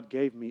because God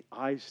gave me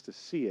eyes to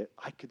see it,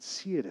 I could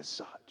see it as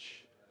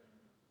such.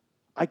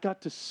 I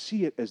got to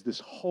see it as this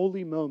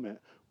holy moment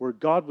where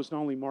God was not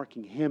only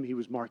marking him, he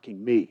was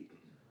marking me.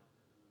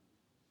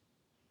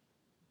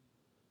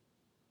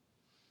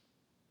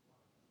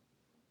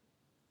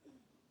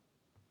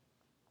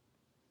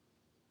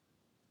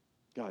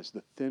 Guys,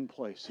 the thin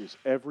place is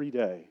every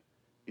day.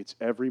 It's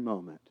every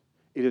moment.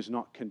 It is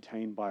not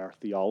contained by our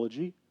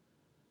theology.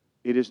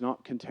 It is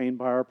not contained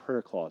by our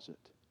prayer closet.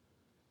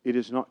 It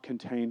is not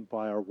contained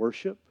by our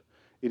worship.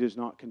 It is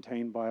not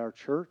contained by our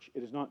church.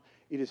 It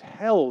is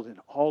held in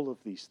all of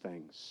these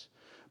things.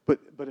 But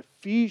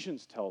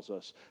Ephesians tells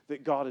us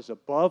that God is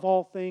above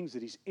all things,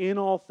 that he's in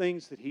all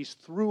things, that he's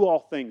through all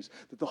things,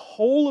 that the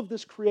whole of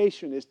this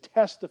creation is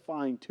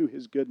testifying to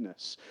his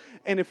goodness.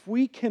 And if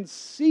we can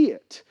see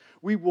it,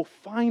 we will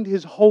find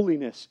his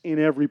holiness in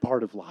every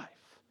part of life.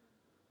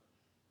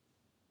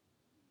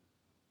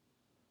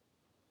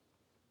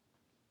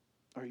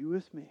 Are you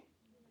with me?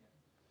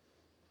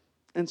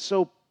 And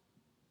so,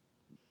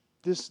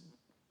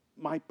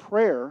 my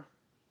prayer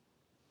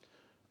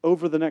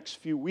over the next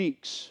few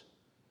weeks,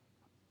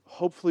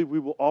 hopefully we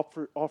will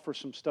offer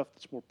some stuff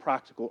that's more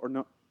practical, or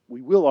no,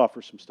 we will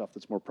offer some stuff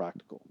that's more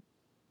practical.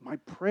 My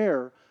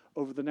prayer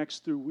over the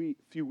next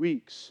few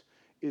weeks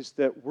is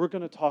that we're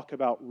going to talk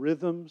about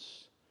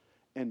rhythms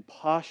and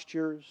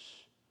postures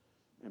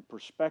and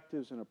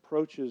perspectives and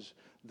approaches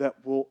that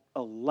will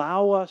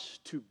allow us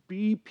to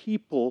be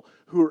people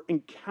who are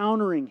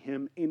encountering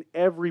him in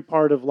every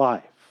part of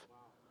life.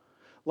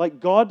 Like,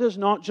 God does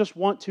not just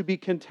want to be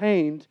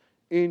contained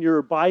in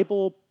your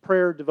Bible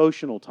prayer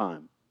devotional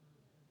time.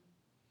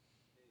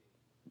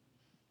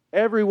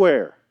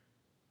 Everywhere.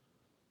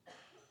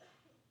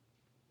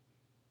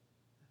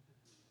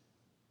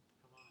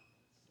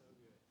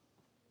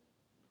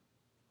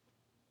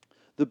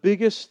 The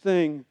biggest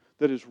thing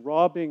that is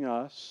robbing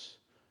us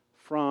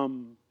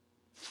from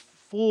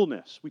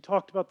fullness, we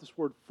talked about this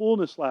word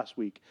fullness last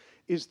week,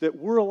 is that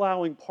we're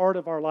allowing part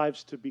of our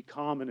lives to be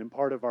common and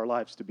part of our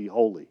lives to be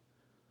holy.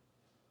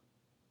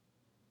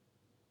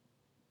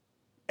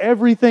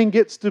 Everything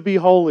gets to be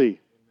holy.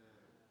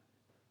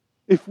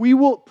 If we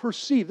will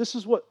perceive, this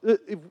is what,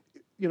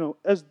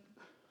 as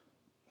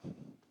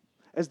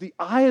the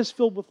eye is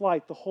filled with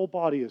light, the whole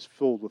body is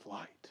filled with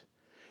light.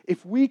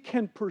 If we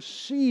can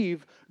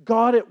perceive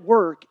God at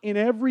work in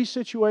every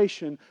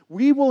situation,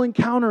 we will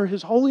encounter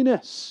his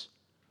holiness.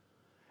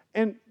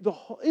 And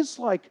it's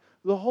like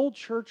the whole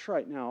church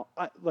right now,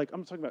 I'm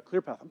talking about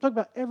ClearPath, I'm talking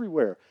about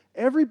everywhere.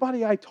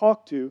 Everybody I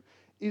talk to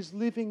is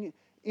living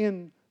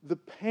in the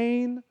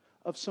pain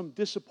of some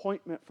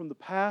disappointment from the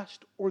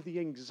past or the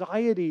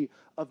anxiety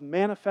of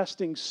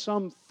manifesting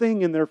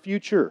something in their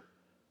future.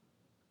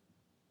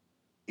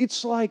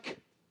 It's like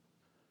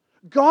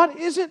God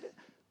isn't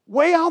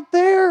way out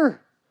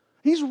there.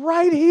 He's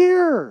right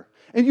here.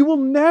 And you will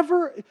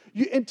never,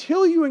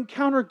 until you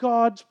encounter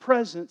God's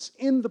presence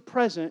in the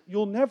present,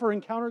 you'll never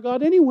encounter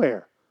God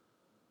anywhere.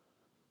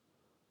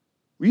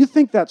 You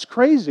think that's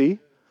crazy,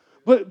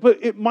 but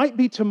it might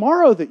be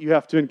tomorrow that you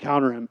have to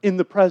encounter him in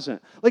the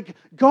present. Like,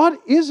 God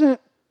isn't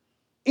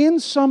in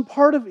some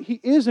part of, he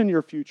is in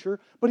your future,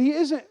 but he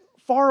isn't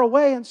far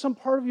away in some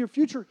part of your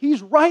future.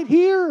 He's right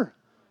here.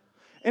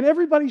 And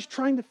everybody's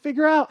trying to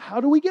figure out, how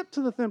do we get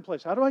to the thin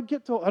place? How do I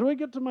get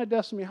to my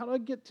destiny? How do I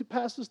get to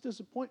past this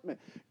disappointment?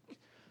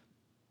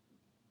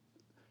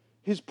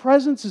 His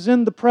presence is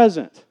in the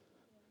present.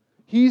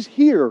 He's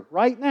here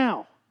right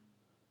now.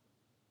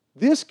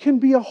 This can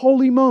be a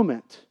holy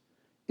moment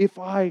if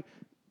I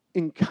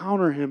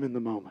encounter Him in the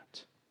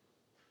moment.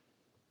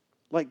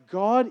 Like,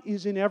 God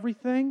is in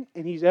everything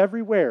and He's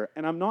everywhere.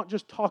 And I'm not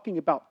just talking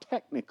about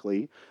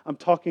technically, I'm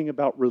talking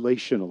about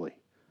relationally.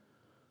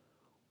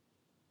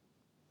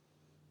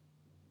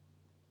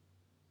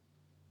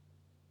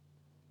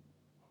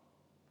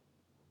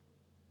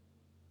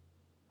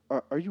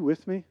 Are you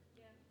with me?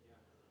 Yeah.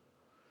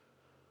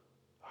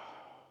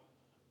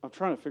 I'm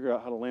trying to figure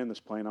out how to land this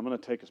plane. I'm going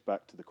to take us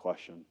back to the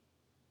question.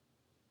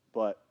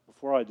 But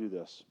before I do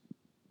this,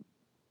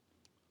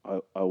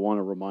 I want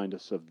to remind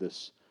us of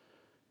this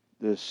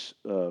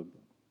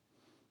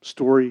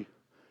story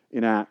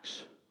in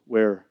Acts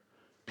where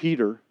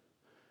Peter,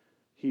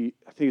 I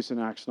think it's in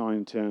Acts 9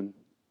 and 10,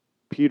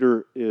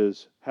 Peter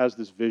has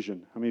this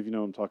vision. How many of you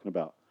know what I'm talking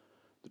about?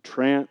 The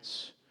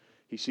trance.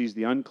 He sees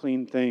the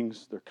unclean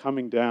things. They're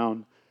coming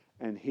down,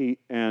 and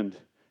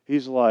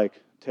he's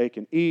like, take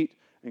and eat.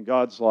 And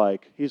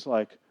he's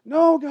like,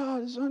 no,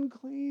 God, it's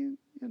unclean.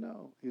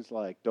 He's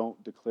like, don't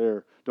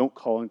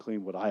call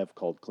unclean what I have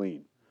called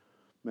clean.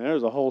 Man,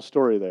 there's a whole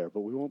story there,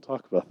 but we won't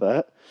talk about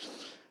that.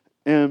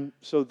 And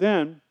so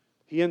then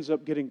he ends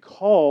up getting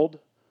called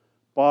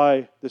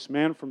by this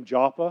man from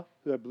Joppa,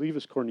 who I believe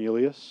is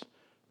Cornelius.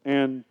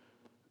 And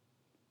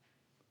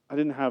I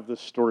didn't have this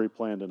story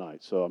planned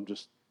tonight, so I'm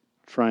just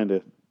trying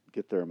to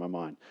get there in my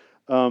mind.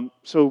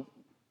 So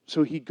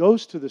he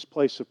goes to this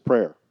place of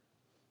prayer.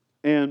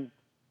 And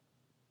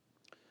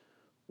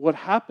what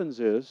happens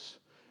is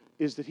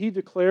that he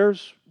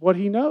declares what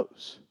he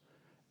knows.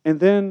 And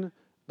then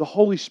the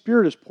Holy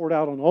Spirit is poured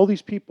out on all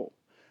these people.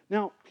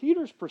 Now,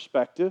 Peter's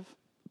perspective,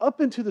 up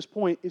until this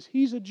point, is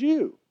he's a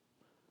Jew.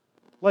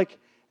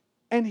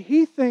 And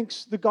he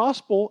thinks the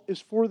gospel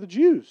is for the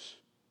Jews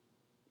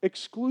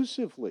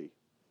exclusively.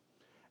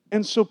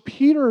 And so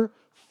Peter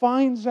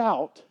finds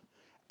out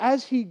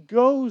as he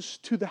goes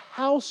to the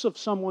house of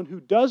someone who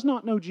does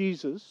not know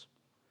Jesus,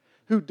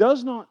 who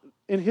does not,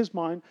 in his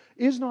mind,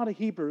 is not a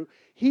Hebrew,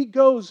 he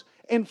goes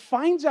and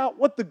finds out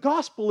what the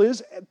gospel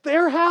is at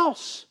their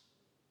house.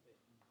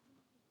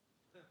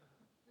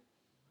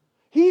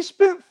 He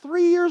spent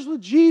 3 years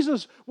with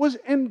Jesus, was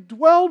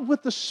indwelled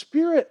with the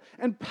Spirit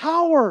and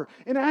power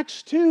in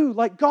Acts 2,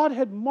 like God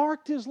had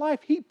marked his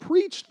life. He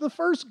preached the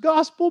first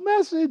gospel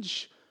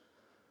message.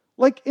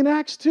 Like in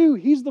Acts 2,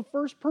 he's the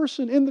first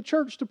person in the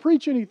church to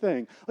preach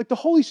anything. Like the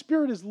Holy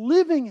Spirit is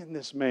living in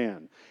this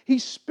man. He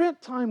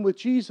spent time with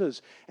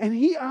Jesus, and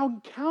he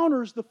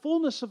encounters the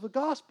fullness of the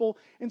gospel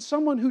in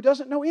someone who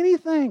doesn't know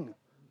anything.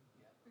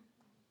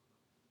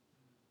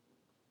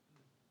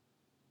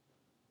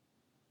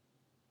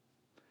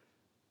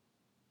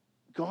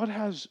 God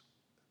has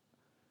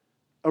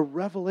a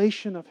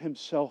revelation of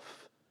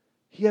himself.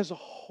 He has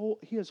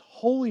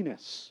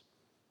holiness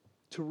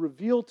to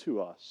reveal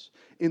to us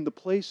in the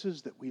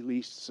places that we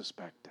least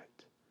suspect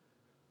it.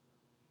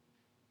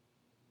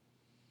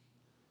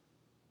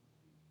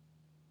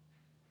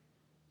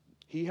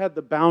 He had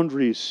the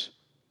boundaries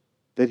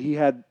that he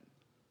had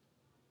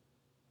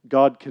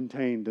God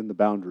contained in the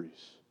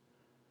boundaries.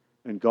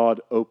 And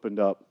God opened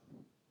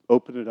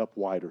it up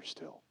wider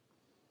still.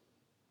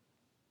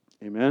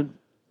 Amen?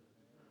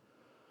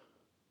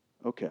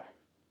 Okay.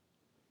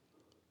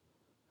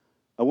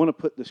 I want to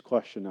put this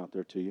question out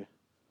there to you.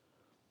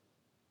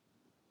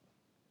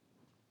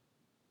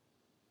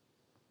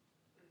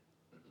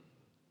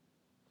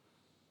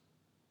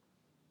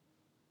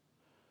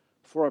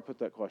 Before I put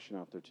that question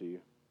out there to you,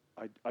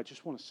 I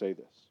just want to say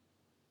this.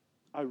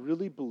 I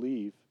really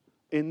believe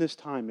in this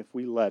time, if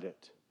we let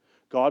it,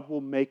 God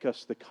will make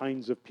us the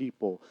kinds of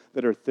people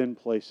that are thin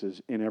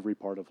places in every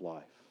part of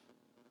life.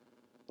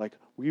 Like,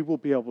 we will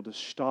be able to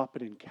stop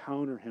and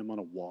encounter Him on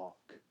a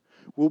walk.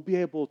 We'll be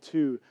able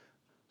to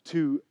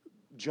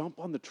jump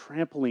on the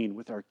trampoline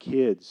with our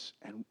kids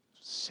and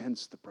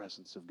sense the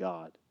presence of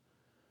God.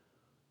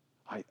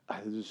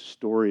 There's a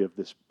story of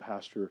this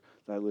pastor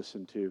that I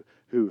listened to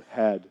who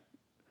had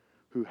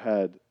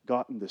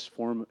gotten this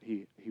form.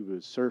 He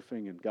was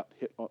surfing and got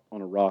hit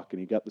on a rock, and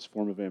he got this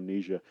form of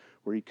amnesia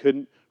where he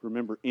couldn't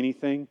remember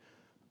anything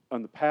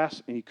on the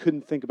past, and he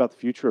couldn't think about the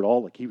future at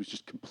all. Like, he was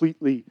just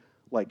completely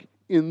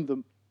in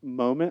the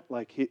moment,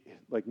 like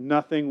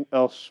nothing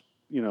else.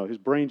 His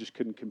brain just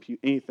couldn't compute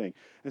anything.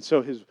 And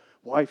so his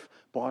wife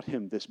bought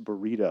him this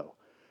burrito.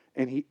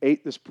 And he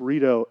ate this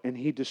burrito, and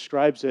he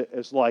describes it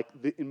as like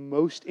the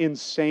most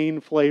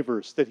insane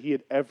flavors that he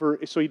had ever.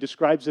 So he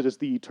describes it as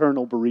the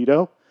eternal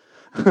burrito.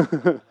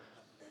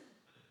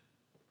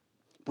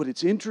 But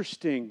it's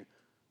interesting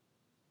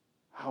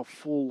how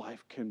full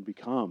life can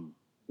become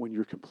when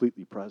you're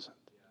completely present.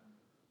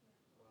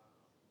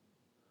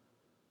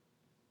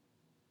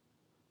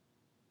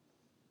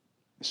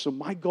 So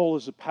my goal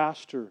as a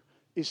pastor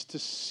is to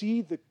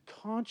see the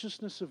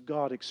consciousness of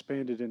God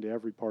expanded into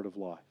every part of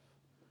life.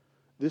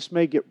 This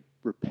may get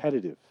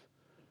repetitive,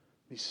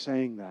 me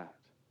saying that.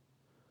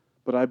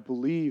 But I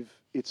believe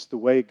it's the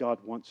way God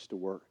wants to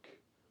work,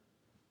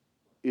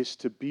 is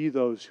to be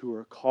those who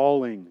are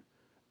calling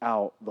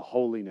out the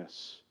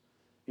holiness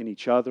in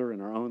each other,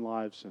 in our own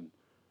lives, and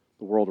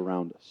the world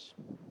around us.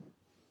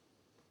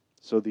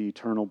 So the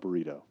eternal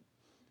burrito.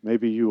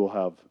 Maybe you will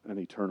have an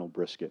eternal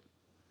brisket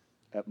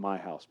at my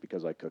house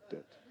because I cooked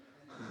it.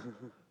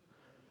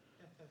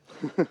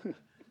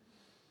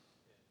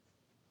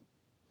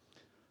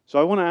 So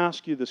I want to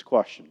ask you this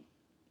question,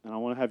 and I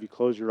want to have you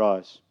close your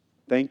eyes.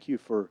 Thank you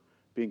for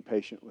being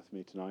patient with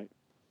me tonight.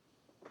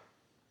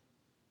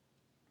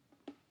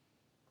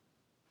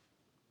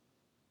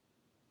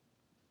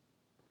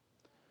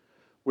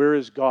 Where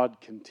is God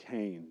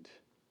contained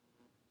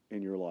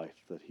in your life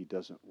that He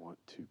doesn't want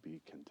to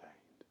be contained?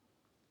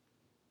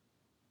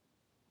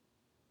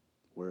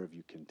 Where have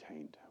you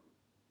contained Him?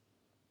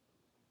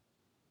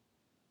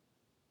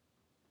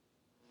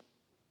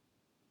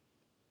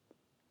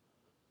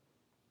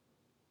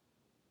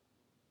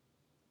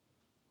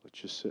 Let's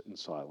just sit in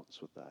silence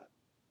with that.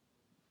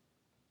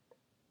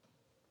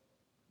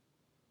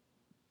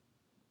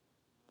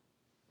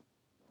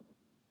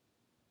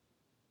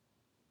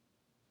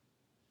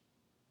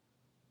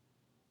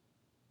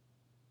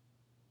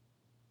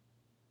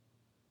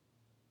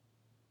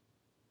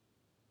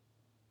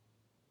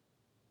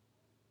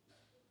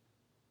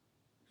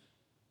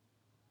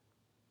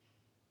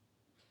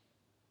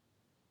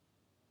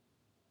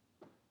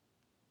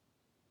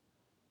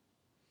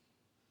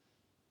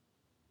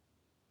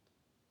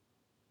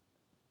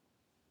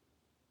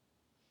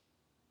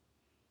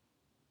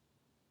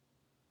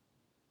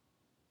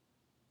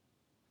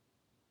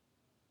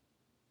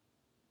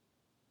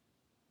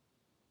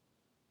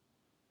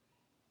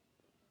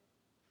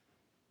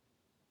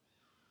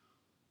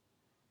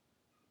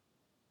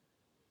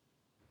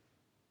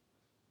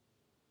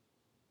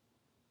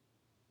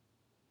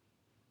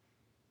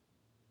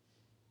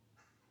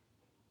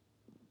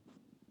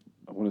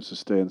 I want us to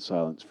stay in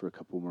silence for a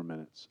couple more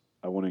minutes.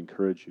 I want to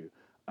encourage you.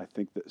 I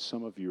think that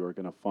some of you are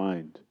going to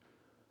find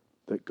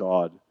that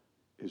God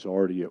is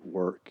already at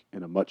work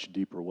in a much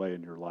deeper way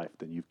in your life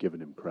than you've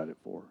given Him credit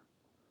for.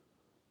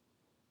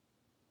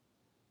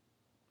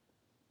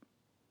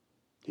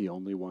 He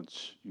only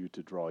wants you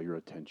to draw your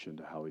attention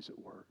to how He's at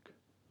work.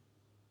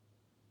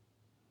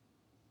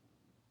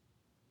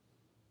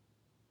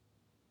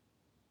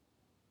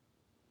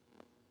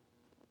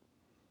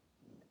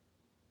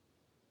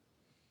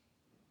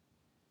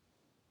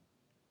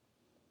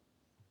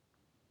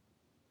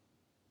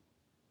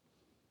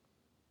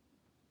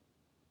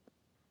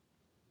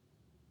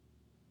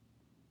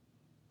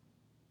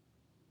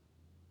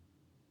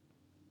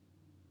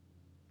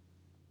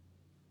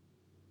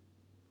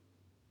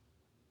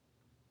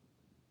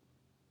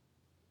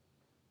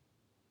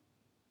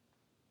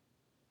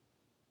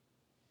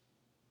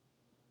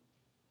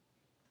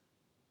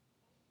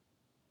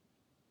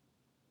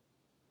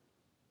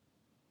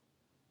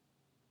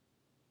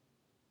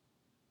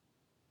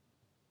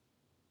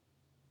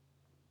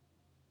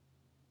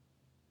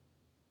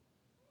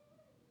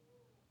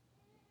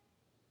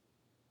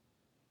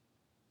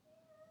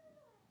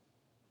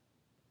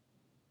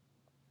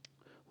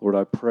 Lord,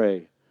 I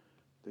pray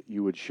that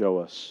you would show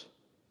us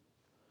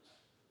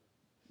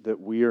that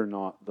we are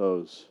not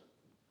those.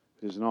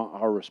 It is not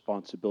our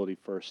responsibility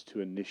first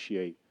to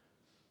initiate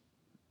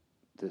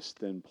this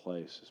thin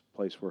place, this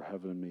place where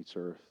heaven meets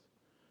earth.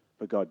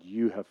 But God,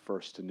 you have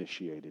first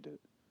initiated it.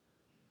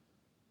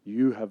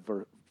 You have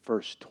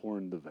first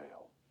torn the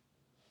veil.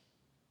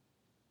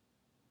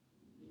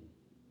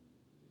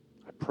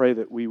 I pray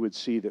that we would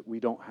see that we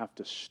don't have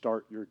to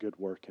start your good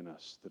work in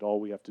us, that all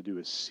we have to do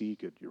is see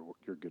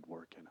your good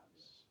work in us.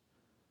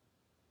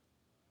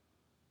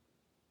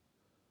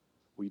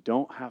 We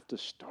don't have to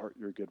start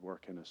your good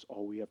work in us.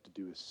 All we have to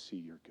do is see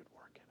your good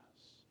work in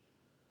us.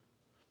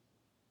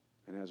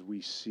 And as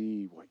we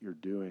see what you're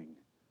doing,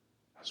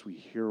 as we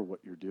hear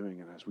what you're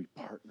doing, and as we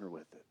partner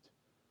with it,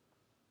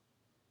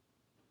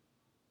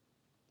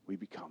 we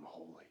become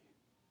holy.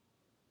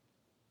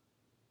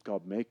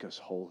 God, make us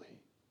holy.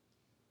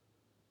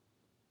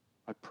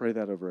 I pray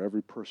that over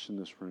every person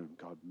in this room.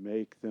 God,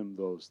 make them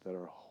those that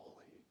are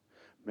holy.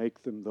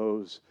 Make them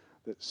those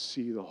that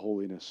see the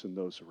holiness in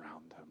those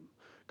around them.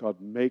 God,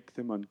 make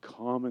them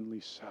uncommonly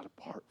set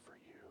apart for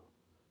you.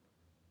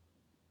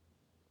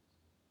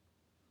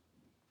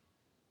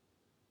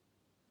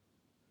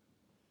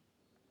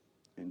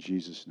 In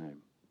Jesus'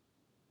 name.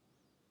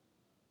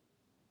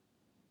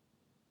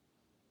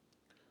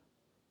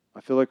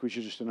 I feel like we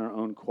should just, in our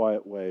own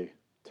quiet way,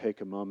 take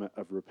a moment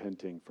of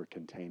repenting for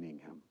containing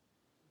Him.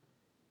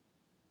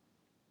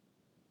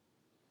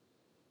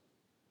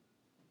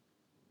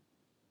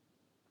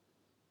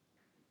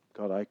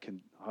 God,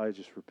 I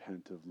just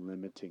repent of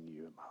limiting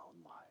you in my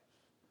own life.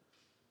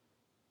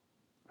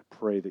 I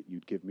pray that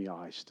you'd give me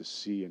eyes to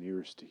see and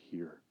ears to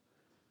hear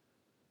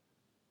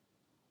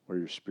where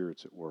your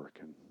Spirit's at work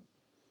in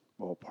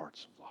all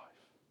parts of life.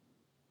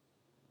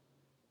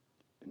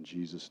 In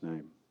Jesus'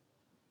 name,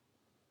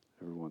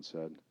 everyone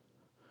said,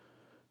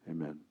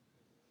 amen.